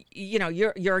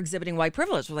 you're exhibiting white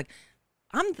privilege," I was like,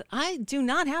 I do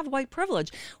not have white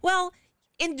privilege. Well,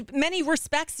 in many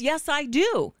respects, yes, I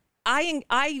do.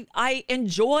 I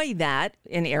enjoy that,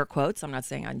 in air quotes. I'm not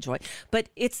saying I enjoy, but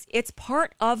it's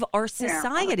part of our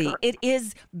society. Yeah, it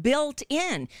is built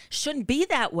in. Shouldn't be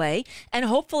that way. And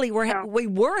hopefully we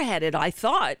were headed, I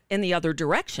thought, in the other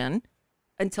direction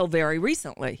until very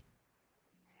recently.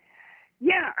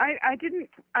 Yeah, I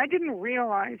didn't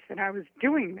realize that I was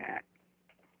doing that,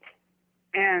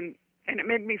 and it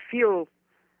made me feel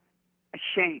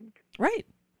ashamed. Right.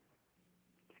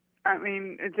 I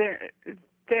mean,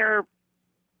 there are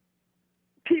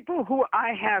people who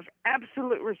I have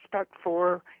absolute respect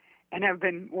for and have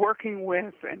been working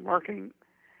with and working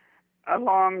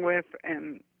along with,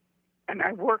 and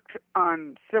I worked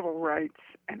on civil rights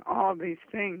and all these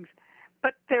things.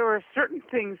 But there were certain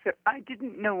things that I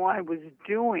didn't know I was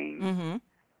doing mm-hmm.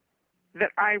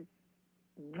 that I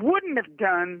wouldn't have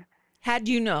done. Had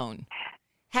you known.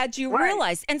 Had you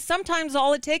realized. And sometimes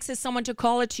all it takes is someone to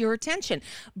call it to your attention.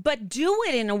 But do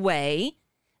it in a way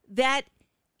that,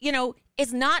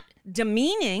 is not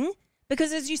demeaning.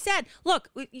 Because as you said, look,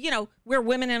 we're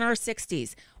women in our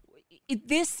 60s.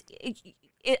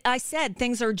 I said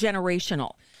things are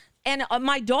generational. And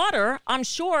my daughter, I'm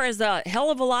sure, is a hell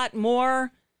of a lot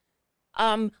more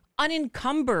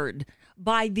unencumbered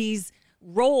by these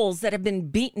roles that have been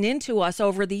beaten into us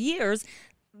over the years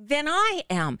than I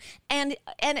am. And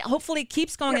hopefully it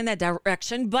keeps going in that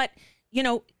direction. But,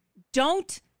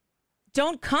 don't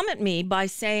don't come at me by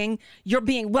saying you're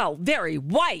being, well, very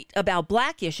white about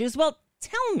black issues. Well,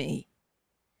 tell me.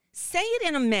 Say it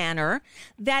in a manner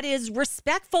that is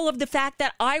respectful of the fact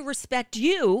that I respect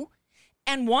you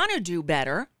and want to do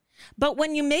better. But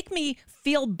when you make me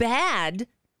feel bad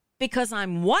because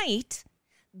I'm white,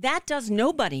 that does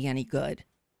nobody any good.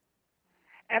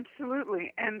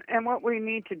 Absolutely. And what we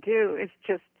need to do is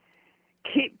just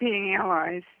keep being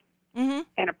allies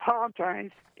and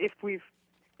apologize if we've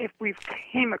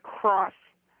came across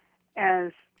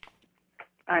as,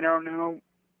 I don't know,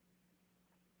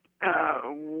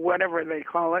 whatever they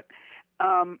call it,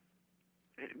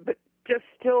 but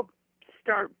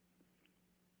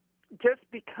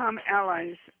just become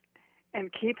allies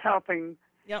and keep helping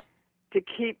to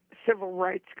keep civil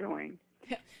rights going.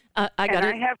 I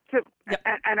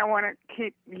want to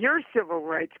keep your civil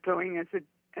rights going as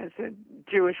a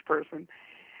Jewish person.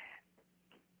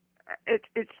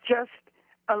 It's just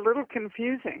a little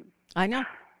confusing. I know.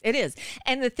 It is.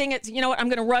 And the thing is, you know what, I'm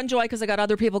going to run, Joy, because I got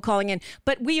other people calling in.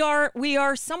 But we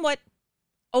are somewhat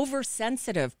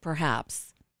oversensitive,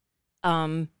 perhaps.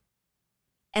 And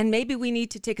maybe we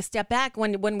need to take a step back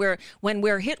when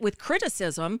we're hit with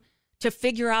criticism to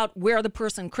figure out where the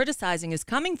person criticizing is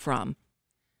coming from.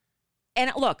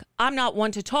 And look, I'm not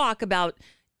one to talk about,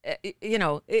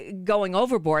 going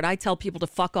overboard. I tell people to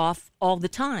fuck off all the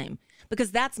time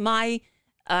because that's my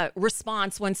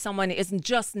response when someone is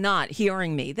just not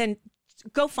hearing me. Then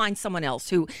go find someone else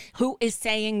who is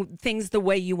saying things the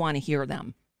way you want to hear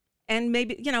them. And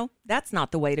maybe, that's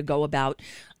not the way to go about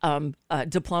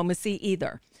diplomacy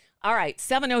either. All right,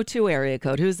 702 area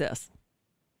code. Who's this?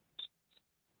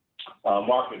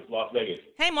 Marcus, Las Vegas.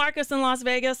 Hey, Marcus in Las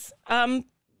Vegas.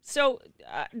 So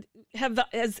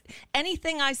has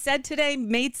anything I said today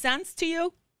made sense to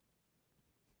you?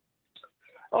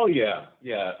 Oh, yeah.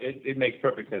 It makes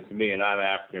perfect sense to me, and I'm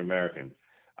African American.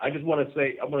 I just want to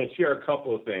say, I want to share a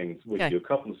couple of things with you, a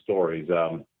couple of stories.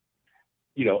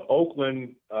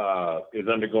 Oakland is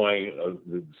undergoing,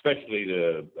 especially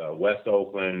the West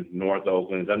Oakland, North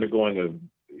Oakland, is undergoing a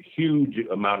huge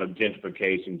amount of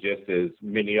gentrification, just as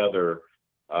many other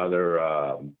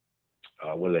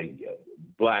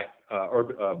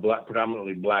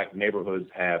predominantly black neighborhoods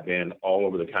have been all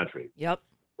over the country. Yep.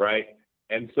 Right.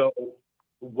 And so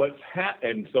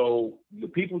so the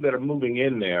people that are moving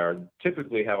in there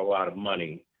typically have a lot of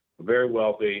money, very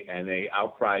wealthy, and they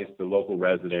outprice the local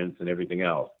residents and everything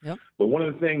else. Yep. But one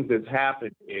of the things that's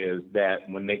happened is that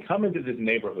when they come into this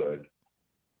neighborhood,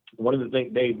 one of the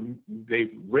things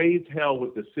they've raised hell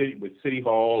with city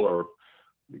hall or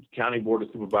county board of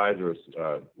supervisors,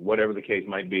 whatever the case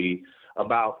might be,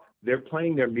 about they're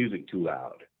playing their music too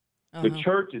loud. The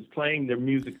church is playing their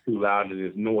music too loud, and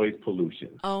there's noise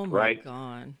pollution. Oh my right?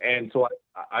 God! And so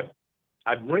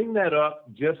I bring that up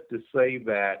just to say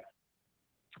that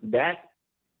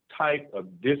type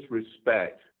of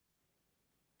disrespect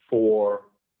for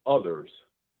others,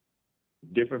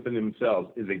 different from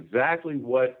themselves, is exactly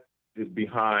what is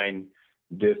behind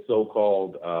this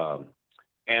so-called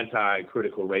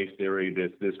anti-critical race theory,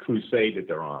 this crusade that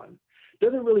they're on.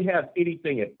 Doesn't really have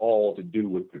anything at all to do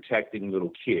with protecting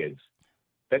little kids.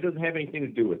 That doesn't have anything to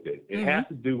do with it. It has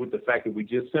to do with the fact that we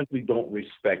just simply don't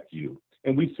respect you.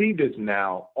 And we see this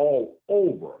now all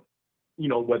over,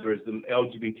 whether it's the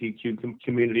LGBTQ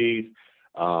communities,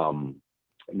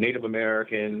 Native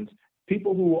Americans,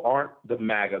 people who aren't the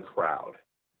MAGA crowd.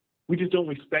 We just don't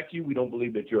respect you. We don't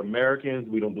believe that you're Americans.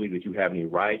 We don't believe that you have any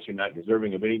rights. You're not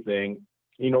deserving of anything.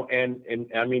 And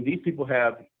I mean, these people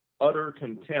have utter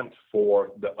contempt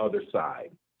for the other side,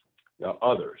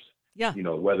 others. Yeah.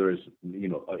 Whether it's, they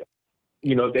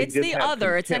it's just the have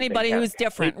other. It's contempt. anybody who's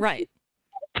different, right?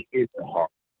 It's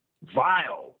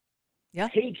vile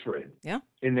hatred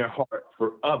in their heart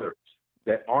for others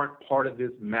that aren't part of this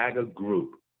MAGA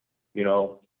group,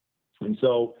 And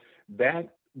so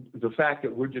the fact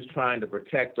that we're just trying to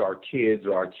protect our kids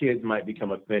or our kids might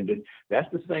become offended,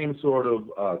 that's the same sort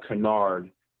of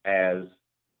canard as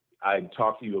I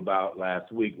talked to you about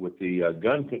last week with the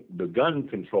gun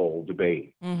control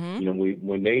debate.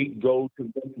 When they go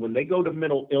to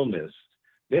mental illness,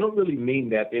 they don't really mean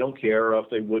that. They don't care if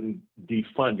they wouldn't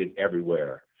defund it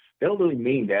everywhere. They don't really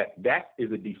mean that. That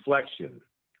is a deflection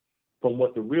from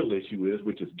what the real issue is,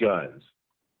 which is guns.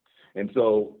 And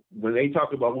so when they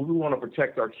talk about, we want to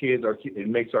protect our kids, it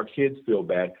makes our kids feel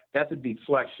bad, that's a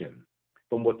deflection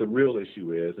from what the real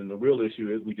issue is. And the real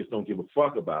issue is we just don't give a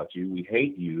fuck about you. We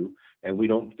hate you, and we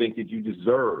don't think that you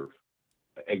deserve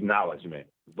acknowledgement,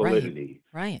 validity,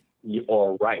 right.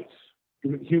 or rights,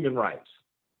 human rights.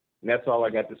 And that's all I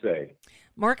got to say.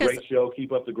 Marcus, great show.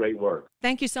 Keep up the great work.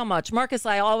 Thank you so much. Marcus,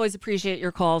 I always appreciate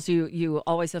your calls. You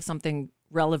always have something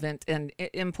relevant and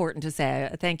important to say.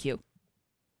 Thank you.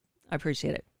 I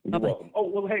appreciate it. You're welcome. Oh,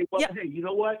 well, hey, you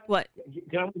know what? What?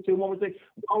 Can I say one more thing?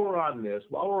 While we're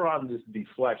on this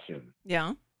deflection.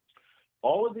 Yeah.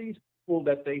 All of these people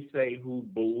that they say who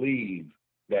believe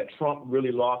that Trump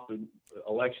really lost the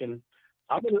election,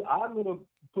 I'm gonna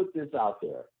put this out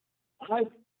there. I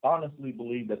honestly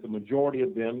believe that the majority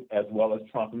of them, as well as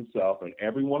Trump himself and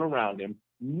everyone around him,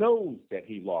 knows that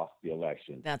he lost the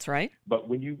election. That's right. But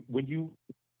when you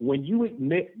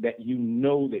admit that you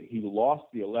know that he lost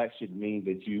the election, means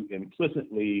that you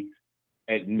implicitly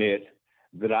admit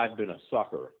that I've been a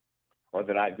sucker, or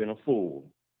that I've been a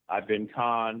fool, I've been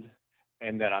conned,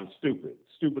 and that I'm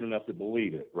stupid enough to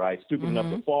believe it, right? Stupid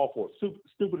enough to fall for it,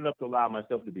 stupid enough to allow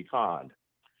myself to be conned.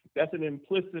 That's an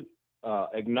implicit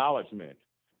acknowledgement,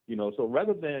 So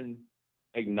rather than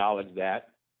acknowledge that,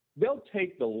 they'll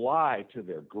take the lie to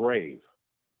their grave,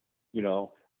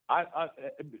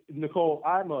 Nicole,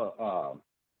 I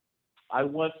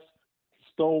once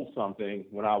stole something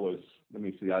when I was,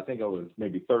 I think I was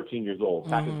maybe 13 years old,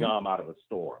 pack of gum out of a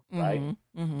store, right?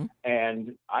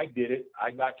 And I did it.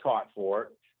 I got caught for it.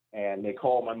 And they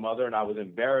called my mother, and I was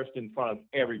embarrassed in front of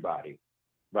everybody,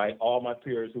 right? All my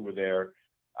peers who were there,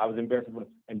 I was embarrassed.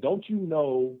 And don't you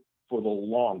know, for the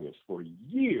longest, for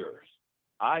years,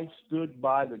 I stood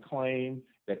by the claim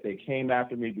that they came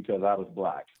after me because I was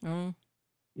black. And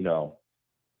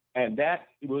that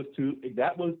was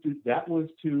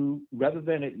to rather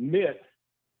than admit,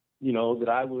 that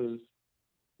I was,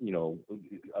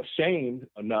 ashamed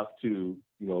enough to,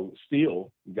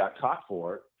 steal, got caught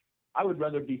for it. I would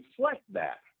rather deflect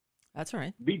that. That's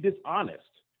right. Be dishonest.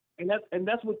 And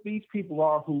that's what these people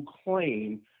are who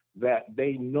claim that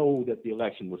they know that the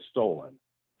election was stolen.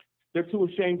 They're too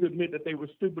ashamed to admit that they were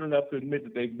stupid enough to admit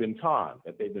that they've been conned,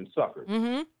 that they've been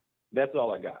suckered. That's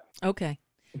all I got. Okay.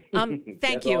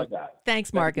 Thank you.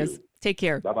 Thanks, Marcus. Take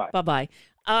care. Bye-bye. Bye-bye.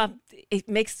 It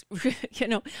makes,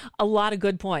 a lot of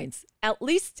good points. At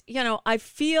least, I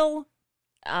feel,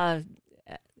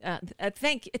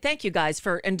 thank you guys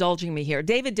for indulging me here.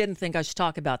 David didn't think I should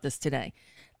talk about this today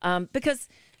because,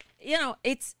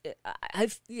 I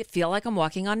feel like I'm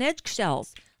walking on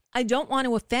eggshells. I don't want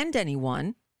to offend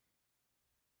anyone,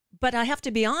 but I have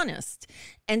to be honest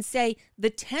and say the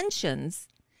tensions,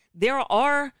 there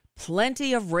are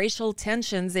plenty of racial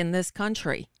tensions in this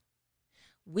country.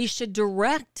 We should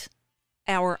direct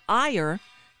our ire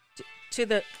to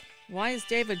the... Why is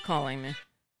David calling me?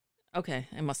 Okay,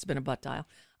 it must have been a butt dial.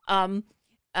 To,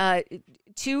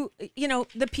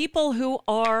 the people who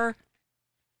are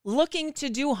looking to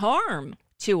do harm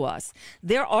to us.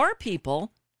 There are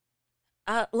people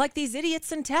like these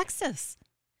idiots in Texas.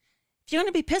 If you're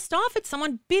going to be pissed off at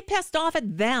someone, be pissed off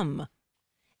at them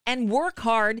and work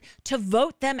hard to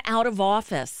vote them out of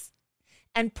office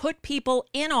and put people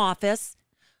in office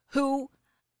who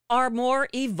are more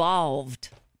evolved.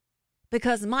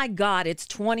 Because, my God, it's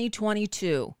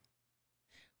 2022.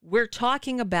 We're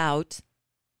talking about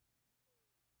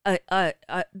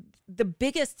the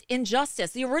biggest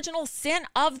injustice, the original sin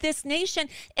of this nation.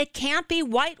 It can't be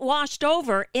whitewashed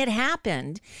over. It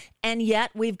happened. And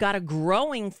yet we've got a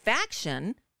growing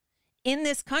faction in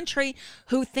this country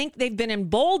who think they've been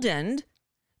emboldened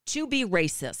to be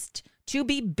racist, to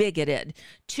be bigoted,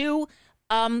 to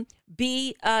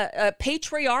be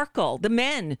patriarchal. The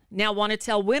men now want to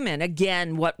tell women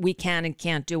again what we can and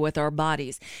can't do with our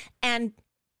bodies. And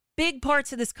big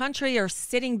parts of this country are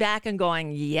sitting back and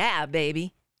going, yeah,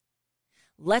 baby,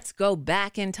 let's go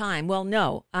back in time. Well,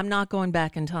 no, I'm not going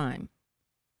back in time.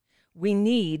 We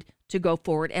need to go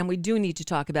forward, and we do need to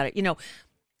talk about it.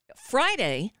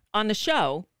 Friday on the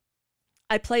show,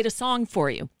 I played a song for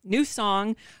you, new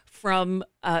song from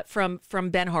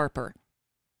Ben Harper.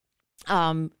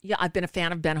 I've been a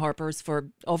fan of Ben Harper's for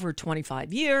over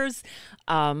 25 years.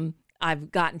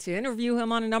 I've gotten to interview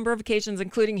him on a number of occasions,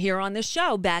 including here on this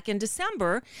show. Back in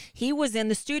December, he was in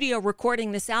the studio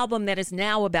recording this album that is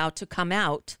now about to come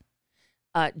out.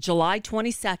 July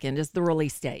 22nd is the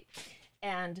release date.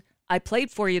 And I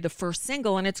played for you the first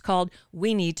single, and it's called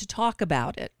We Need to Talk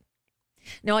About It.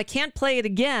 Now, I can't play it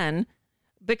again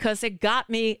because it got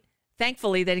me...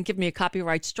 Thankfully, they didn't give me a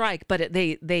copyright strike, but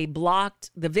they blocked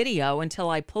the video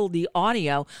until I pulled the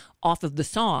audio off of the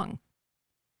song.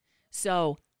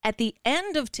 So at the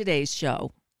end of today's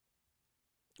show,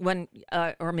 when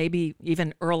or maybe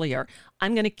even earlier,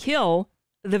 I'm going to kill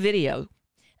the video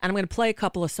and I'm going to play a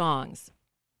couple of songs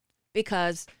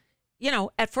because,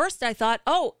 at first I thought,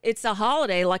 oh, it's a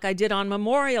holiday like I did on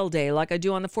Memorial Day, like I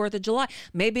do on the 4th of July.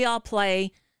 Maybe I'll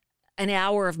play an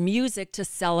hour of music to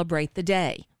celebrate the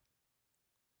day,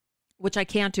 which I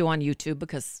can't do on YouTube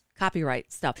because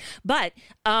copyright stuff. But,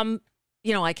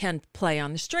 I can play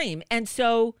on the stream. And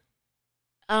so,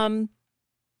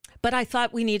 but I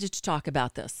thought we needed to talk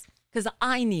about this because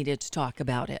I needed to talk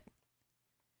about it.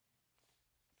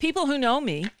 People who know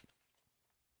me.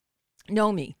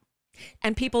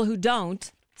 And people who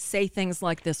don't say things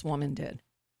like this woman did.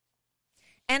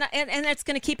 And that's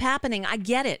going to keep happening. I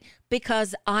get it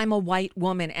because I'm a white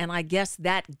woman, and I guess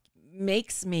that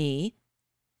makes me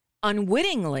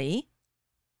unwittingly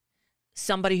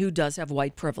somebody who does have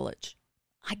white privilege.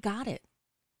 I got it.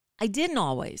 I didn't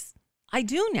always. I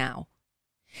do now.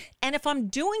 And if I'm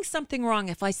doing something wrong,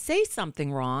 if I say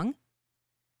something wrong,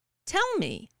 tell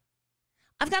me.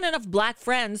 I've got enough black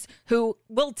friends who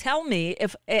will tell me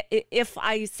if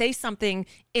I say something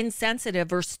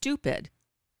insensitive or stupid.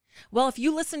 Well, if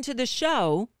you listen to the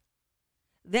show,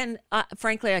 then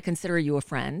frankly, I consider you a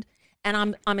friend,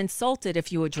 and I'm insulted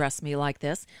if you address me like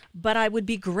this. But I would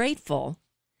be grateful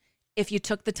if you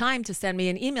took the time to send me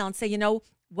an email and say, you know,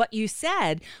 what you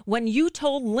said when you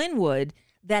told Linwood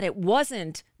that it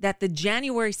wasn't, that the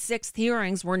January 6th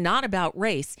hearings were not about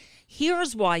race.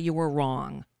 Here's why you were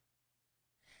wrong.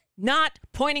 Not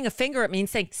pointing a finger at me and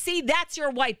saying, see, that's your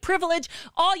white privilege.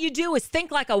 All you do is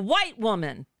think like a white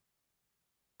woman.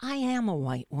 I am a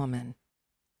white woman.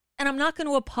 And I'm not going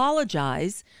to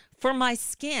apologize for my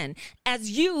skin,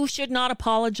 as you should not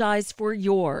apologize for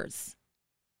yours.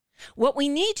 What we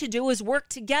need to do is work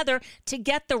together to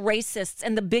get the racists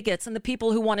and the bigots and the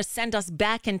people who want to send us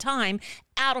back in time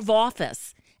out of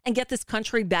office and get this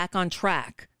country back on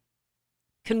track.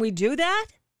 Can we do that?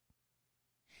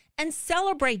 And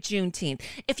celebrate Juneteenth.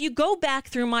 If you go back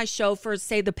through my show for,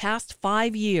 say, the past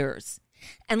 5 years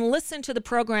and listen to the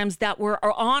programs that were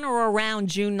on or around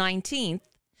June 19th,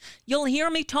 you'll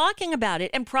hear me talking about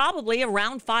it. And probably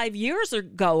around 5 years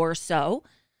ago or so,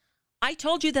 I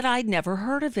told you that I'd never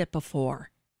heard of it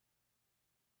before.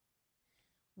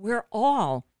 We're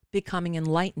all becoming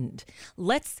enlightened.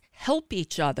 Let's help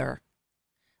each other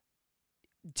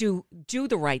do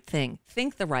the right thing,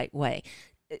 think the right way,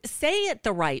 say it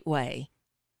the right way,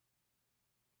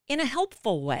 in a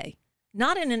helpful way,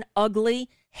 not in an ugly,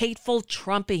 hateful,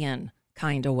 Trumpian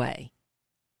kind of way.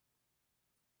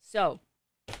 So,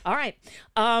 all right.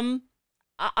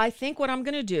 I think what I'm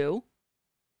going to do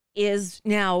is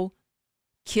now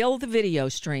kill the video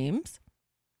streams,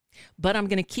 but I'm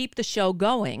going to keep the show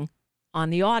going on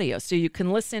the audio. So you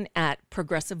can listen at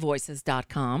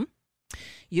progressivevoices.com.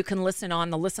 You can listen on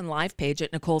the Listen Live page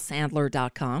at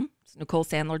NicoleSandler.com. It's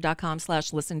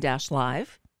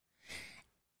NicoleSandler.com/listen-live.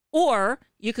 Or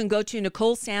you can go to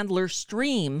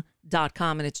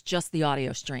NicoleSandlerStream.com and it's just the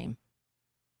audio stream.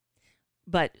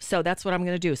 But so that's what I'm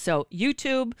going to do. So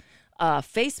YouTube,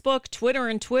 Facebook, Twitter,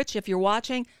 and Twitch, if you're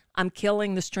watching, I'm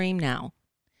killing the stream now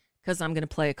because I'm going to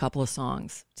play a couple of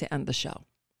songs to end the show.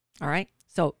 All right?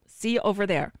 So see you over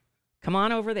there. Come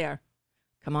on over there.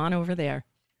 Come on over there.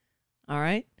 All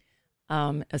right?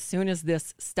 As soon as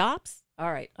this stops,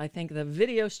 all right, I think the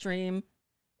video stream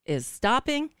is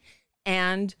stopping,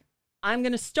 and I'm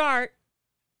going to start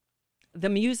the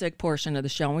music portion of the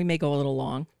show. We may go a little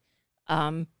long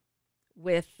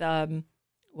with, a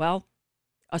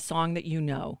song that you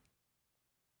know.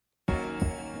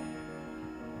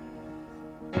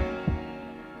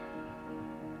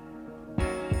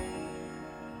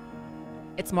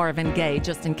 It's Marvin Gaye,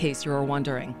 just in case you were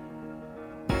wondering.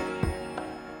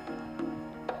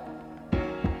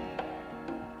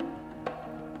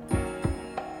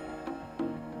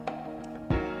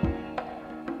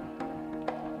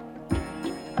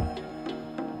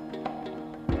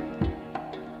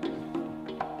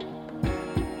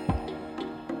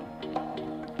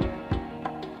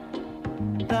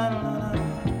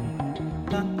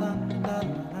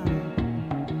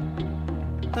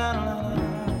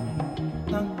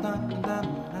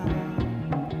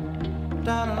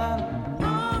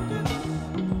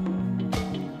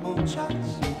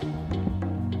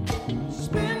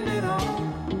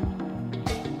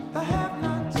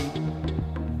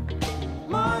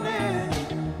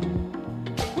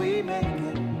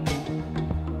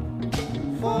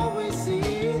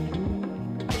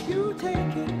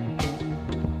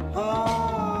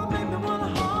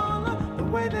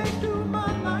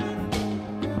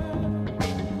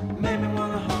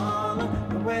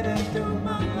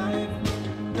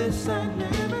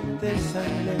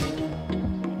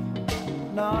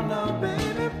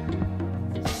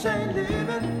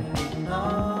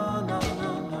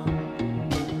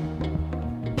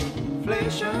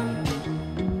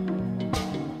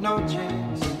 No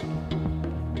chance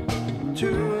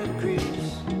to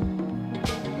increase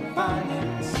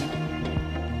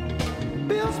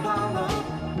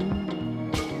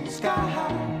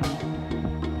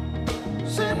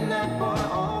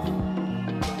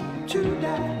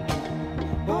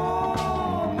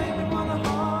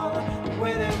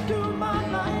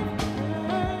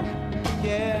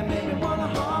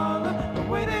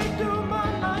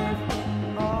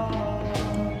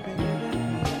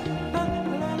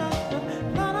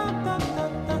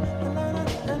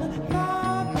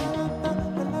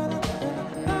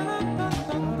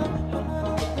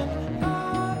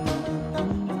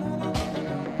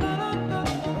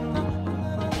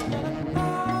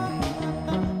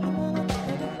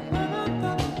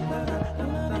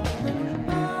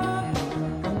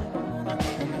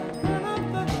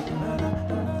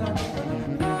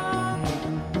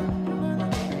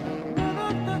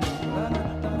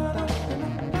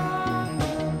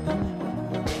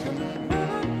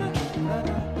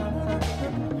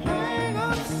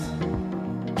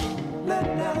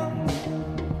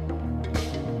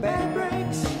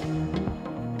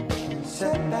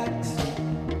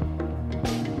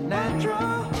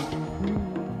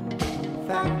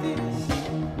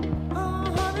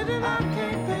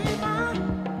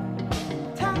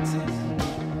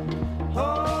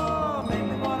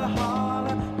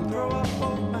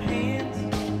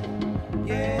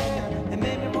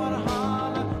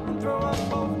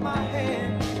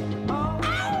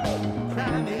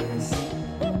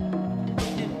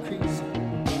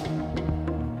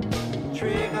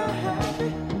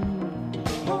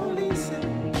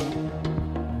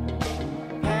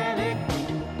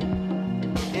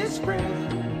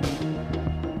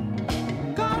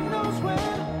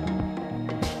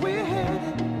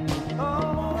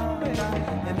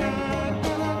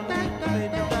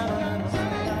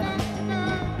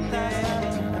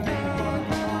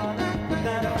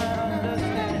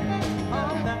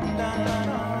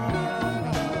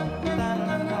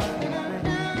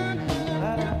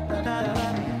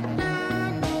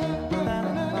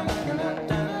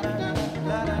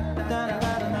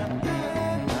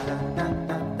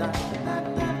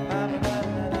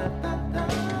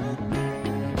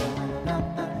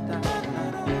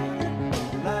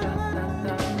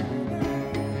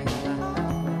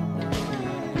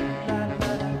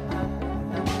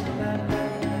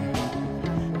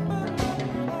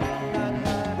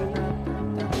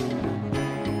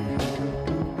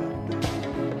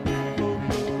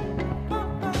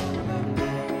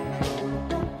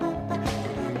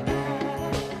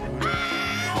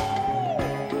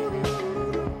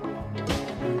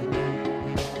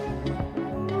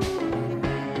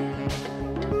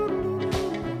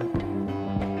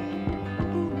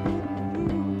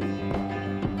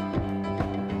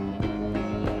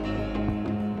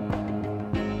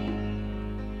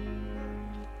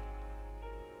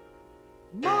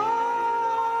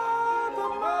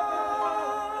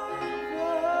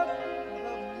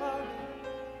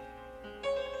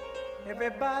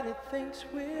Everybody thinks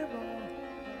we're wrong.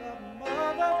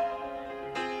 Mother,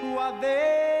 who are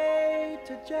they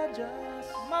to judge us?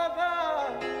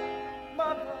 Mother,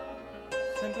 mother,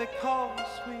 simply cause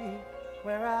we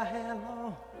wear our hair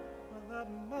long. Mother,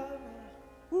 mother,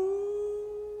 ooh.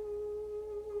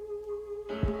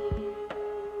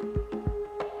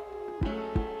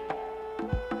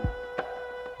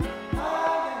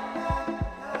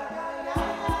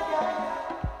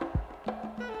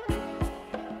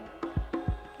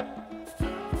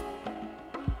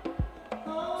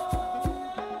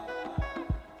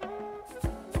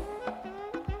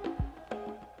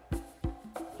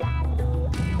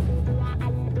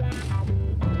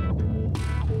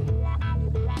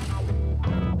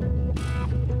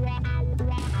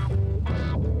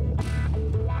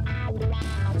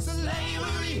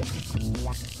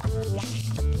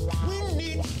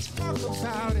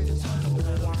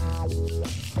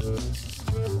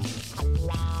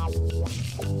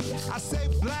 I say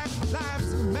Black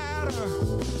Lives Matter,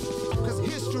 cause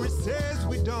history says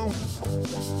we don't.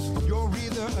 You're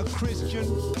either a Christian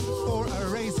or a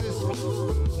racist.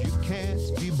 You can't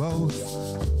be both.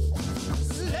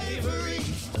 Slavery,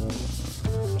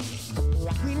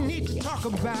 we need to talk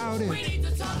about it. We need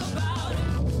to talk about it.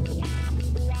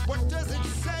 What does it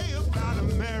say about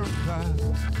America?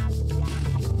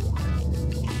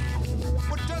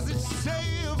 What does it say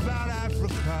about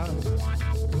Africa?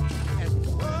 And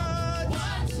what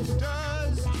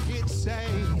does it say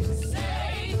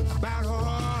about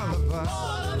all of us?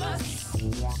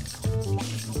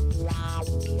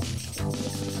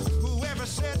 Whoever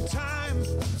said time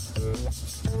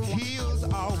heals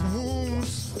our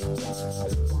wounds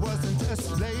wasn't a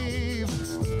slave.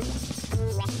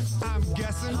 I'm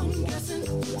guessing.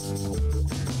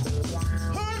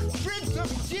 Hundreds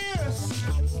of years.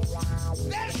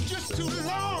 That's just too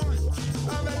long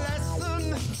of a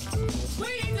lesson. We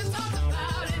need to talk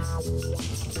about it.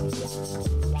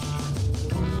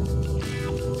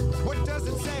 What does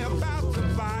it say about the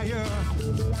buyer?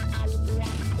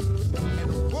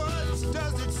 And what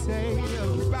does it say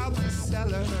about the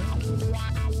seller?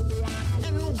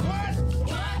 And what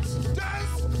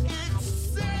does it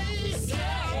say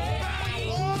about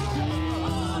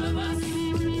all of us?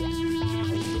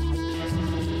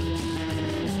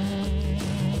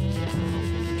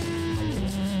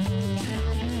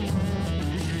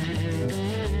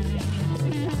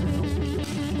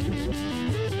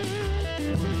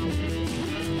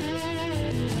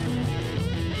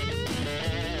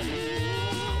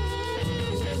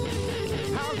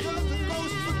 How does the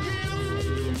ghost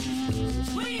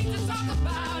forgive? We need to talk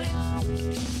about it.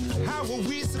 How are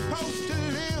we supposed to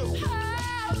live? We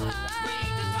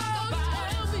need to talk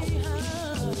about it.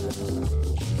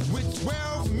 With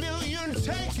 12 million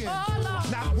taken,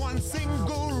 not one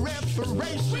single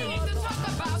reparation. We need to talk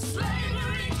about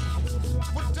slavery.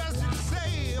 What does it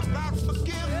say about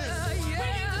forgiveness? We need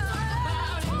to talk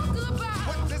about it.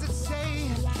 What does it say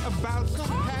about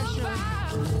compassion?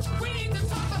 We need to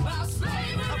talk about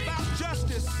slavery. About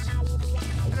justice.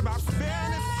 And about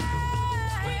fairness.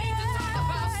 We need to talk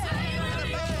about slavery. And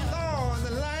about law in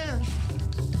the land.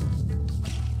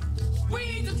 We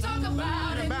need to talk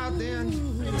about it. About then.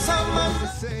 So much to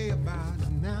say about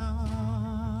it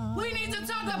now. We need to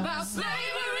talk about slavery.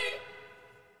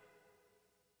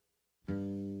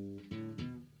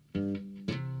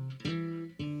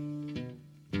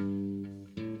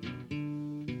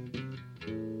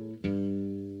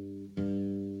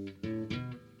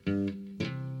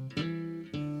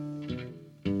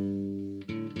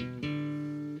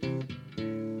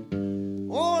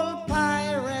 Old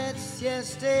pirates,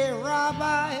 yes, they rob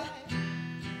I,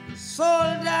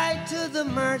 sold I to the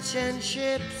merchant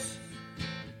ships.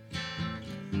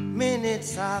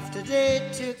 Minutes after they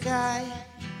took I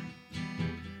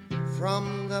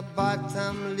from the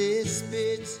bottomless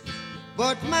pit,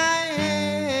 but my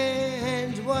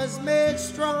hand was made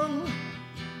strong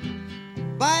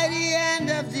by the hand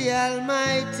of the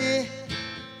Almighty.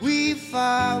 We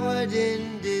forward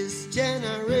in this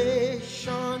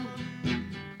generation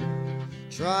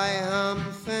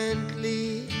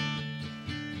triumphantly.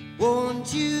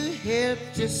 Won't you help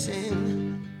to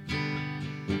sing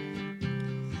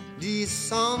these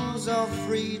songs of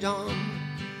freedom?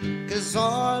 'Cause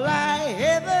all I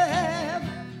ever have,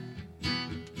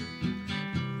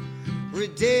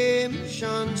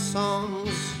 redemption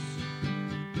songs,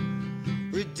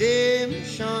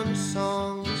 redemption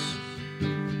songs.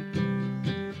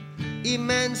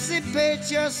 Emancipate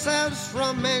yourselves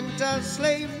from mental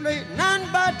slavery. None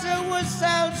but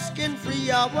ourselves can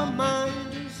free our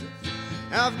minds.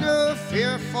 Have no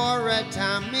fear for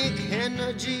atomic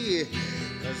energy.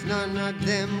 'cause none of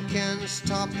them can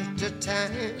stop the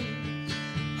time.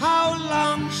 How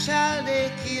long shall they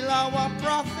kill our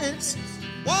prophets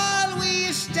while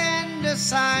we stand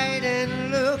aside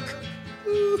and look?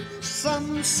 Ooh,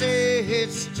 some say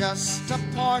it's just a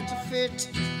part of it.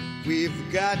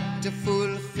 We've got to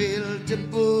fulfill the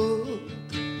book.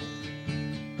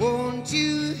 Won't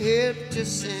you help to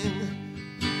sing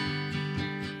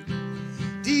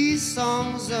these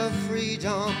songs of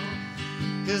freedom?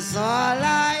 'Cause all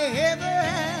I ever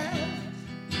have,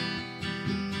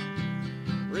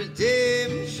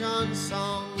 redemption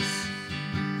songs,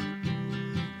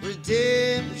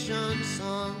 redemption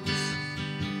songs,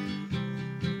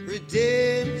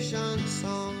 redemption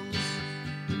songs.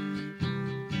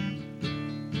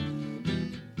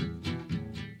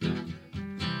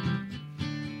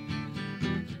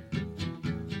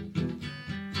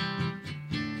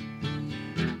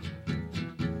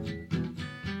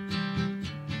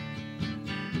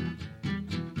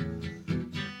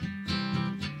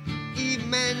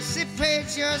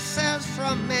 Emancipate yourselves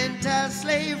from mental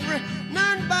slavery.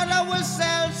 None but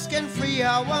ourselves can free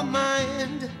our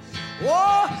mind.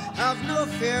 Oh, have no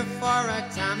fear for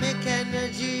atomic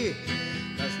energy,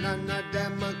 'cause none of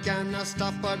them can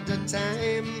stop at the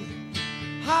time.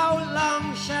 How long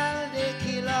shall they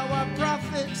kill our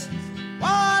prophets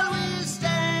while we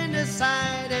stand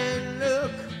aside and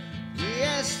look?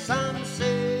 Yes, some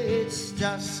say it's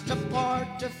just a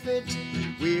part of it.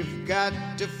 We've got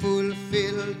to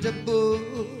fulfill the book.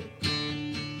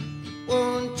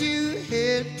 Won't you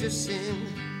help to sing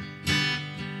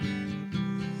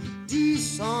these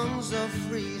songs of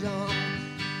freedom?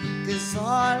 'Cause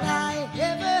all I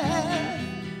ever had,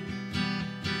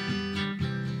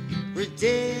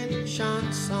 redemption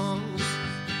songs.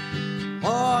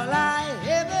 All I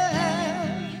ever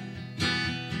had,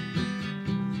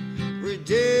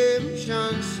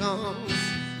 redemption songs.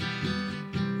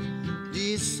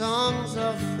 These songs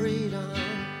of freedom,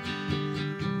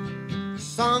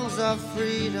 songs of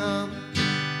freedom.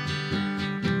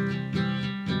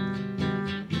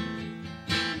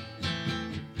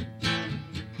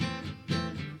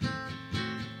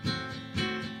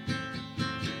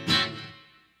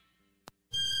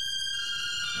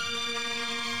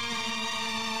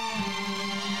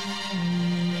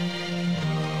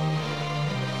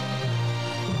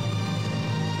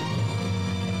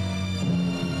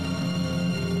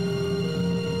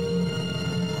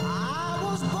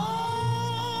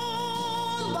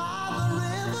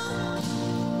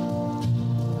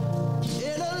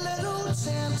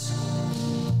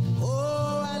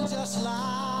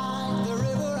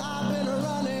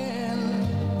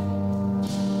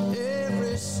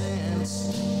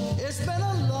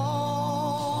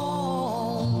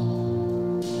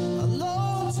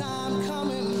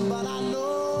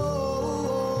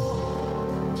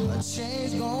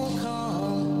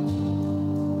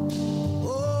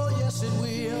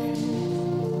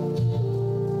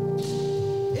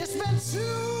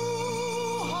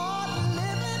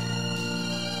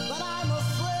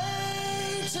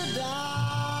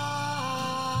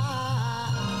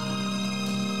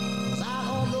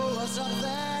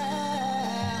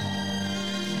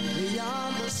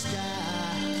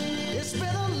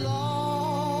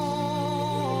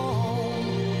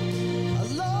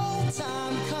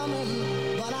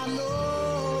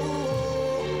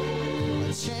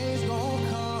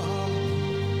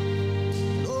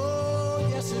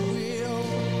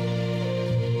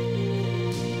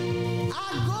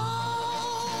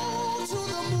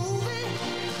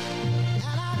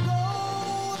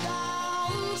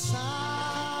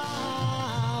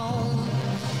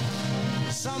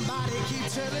 Somebody keep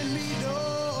telling me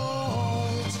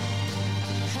don't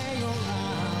hang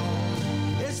around.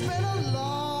 It's been a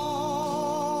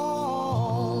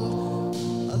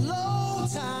long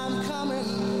time coming,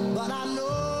 but I know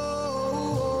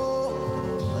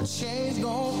a change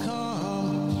gonna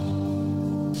come.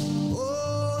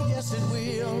 Oh, yes it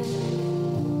will.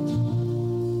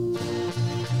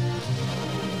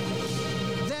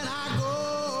 Then I go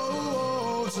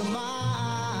to my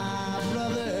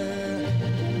brother.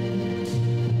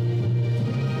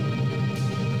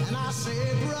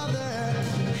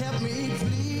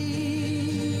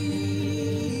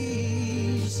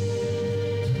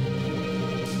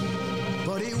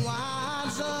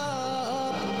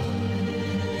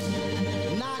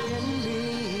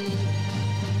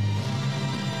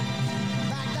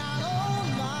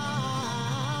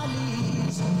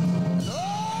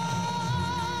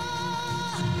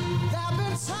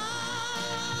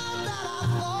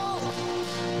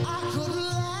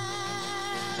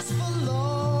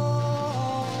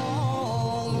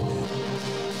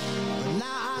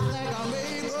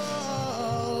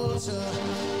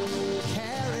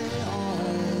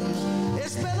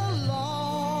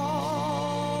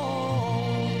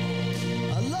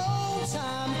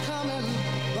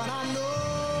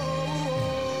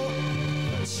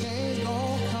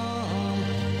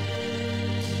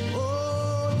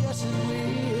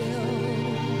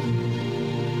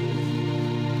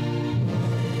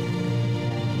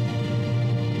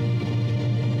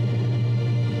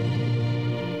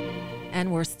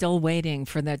 And we're still waiting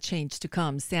for that change to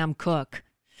come. Sam Cooke.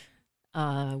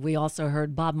 We also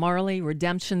heard Bob Marley,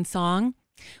 Redemption Song.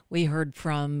 We heard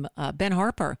from Ben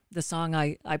Harper, the song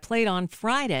I played on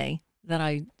Friday that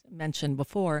I mentioned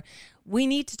before. We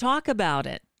need to talk about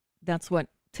it. That's what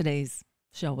today's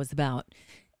show was about.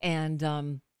 And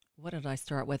what did I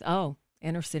start with? Oh,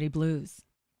 Inner City Blues,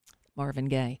 Marvin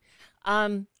Gaye.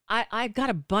 I've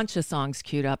got a bunch of songs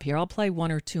queued up here. I'll play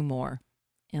one or two more,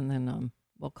 and then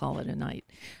we'll call it a night.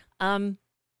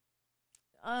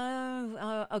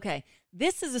 Okay.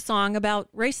 This is a song about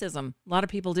racism. A lot of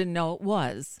people didn't know it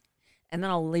was. And then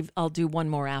I'll do one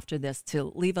more after this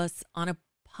to leave us on a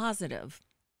positive,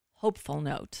 hopeful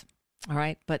note. All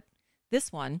right. But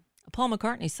this one, a Paul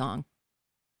McCartney song.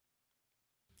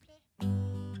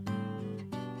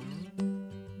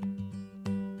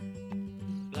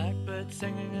 Blackbird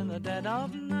singing in the dead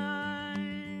of night.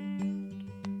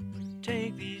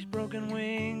 Take these broken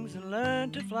wings and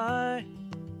learn to fly.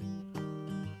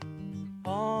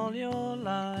 All your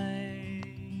life,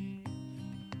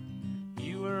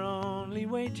 you were only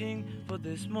waiting for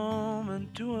this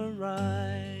moment to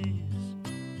arise.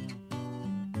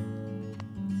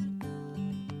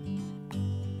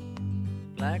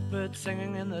 Blackbird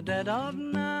singing in the dead of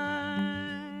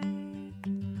night.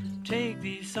 Take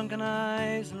these sunken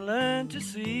eyes and learn to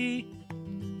see.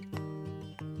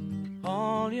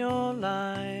 All your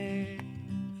life,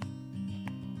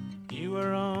 you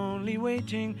were only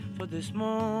waiting for this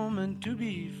moment to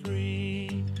be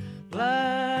free.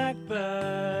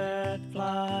 Blackbird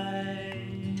fly,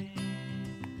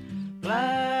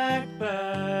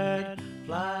 blackbird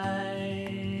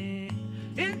fly,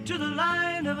 into the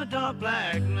light of a dark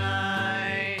black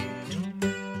night.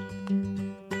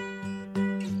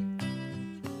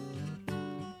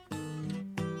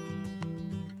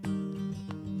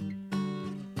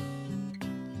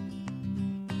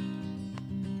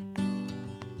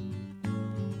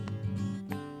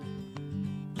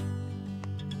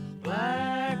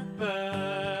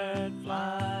 Blackbird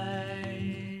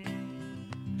fly,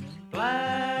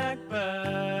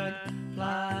 blackbird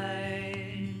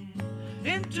fly,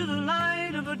 into the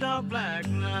light of a dark black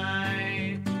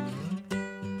night.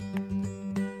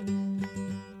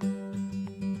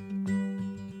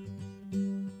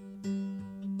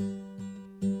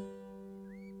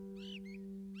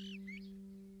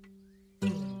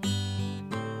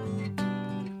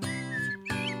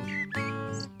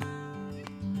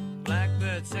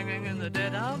 Singing in the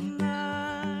dead of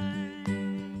night.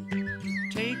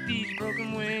 Take these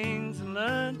broken wings and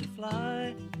learn to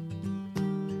fly.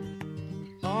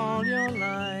 All your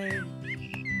life,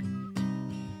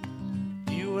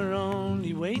 you were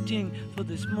only waiting for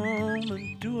this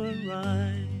moment to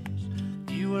arise.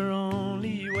 You were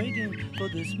only waiting for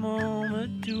this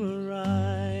moment to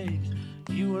arise.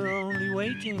 You were only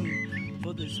waiting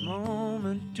for this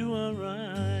moment to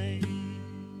arise.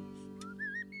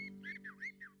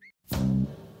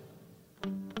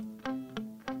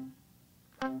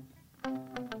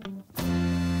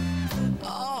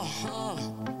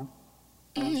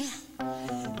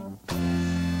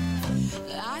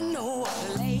 I know a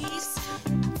place.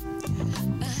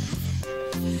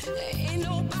 Ain't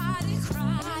nobody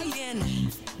crying.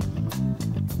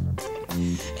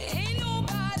 Ain't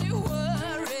nobody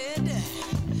worried.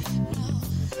 No.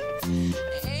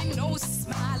 Ain't no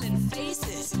smiling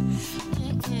faces.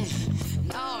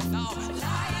 No, no.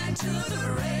 Lying to the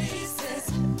races.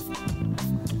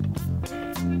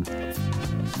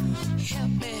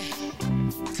 Help me.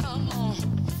 Come on.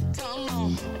 Come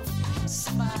on.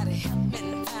 Somebody help me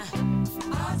now.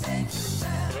 I'll take you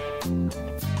there.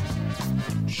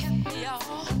 Help me,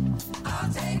 y'all.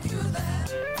 I'll take you there.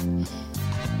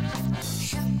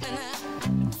 Help me now.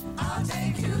 I'll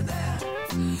take you there.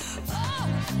 Oh,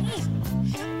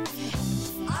 help me.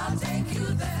 I'll take you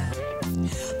there.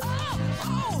 Oh,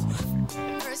 oh,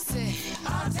 mercy.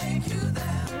 I'll take you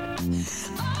there.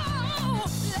 Oh,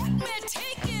 let me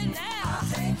take you now. I'll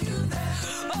take you there.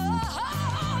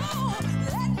 Oh,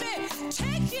 let me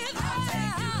take you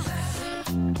there. I'll take you there.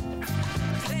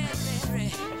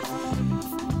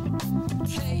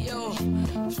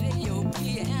 Play your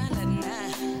piano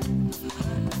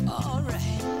now. All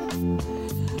right.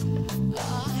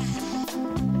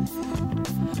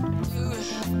 Do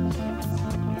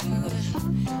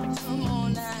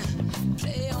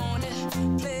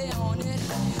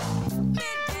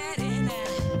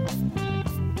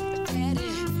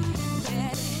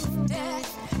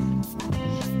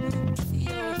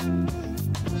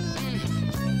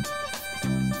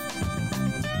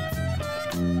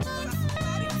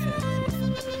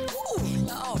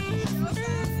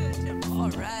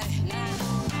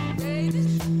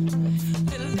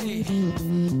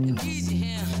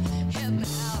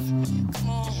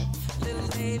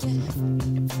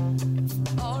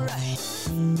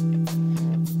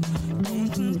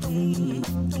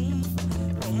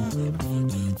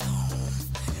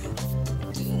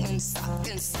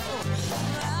Something so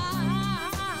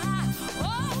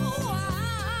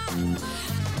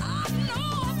I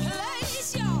know a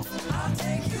place, y'all. I'll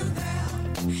take you there.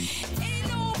 Ain't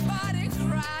nobody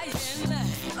crying.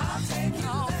 I'll take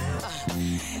you there.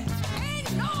 Ain't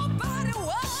nobody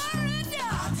worried.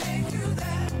 I'll take you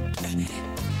there.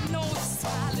 No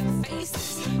smiling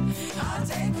faces. I'll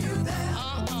take you there.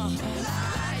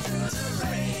 Lie to the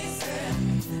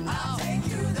races. I'll take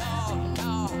you there.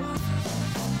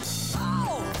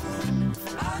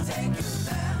 I'll take you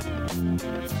there.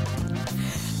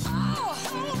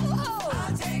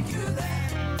 I'll take you there.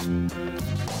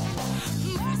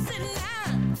 Mercy now.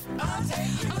 I'll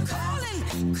take you there.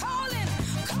 I'm calling.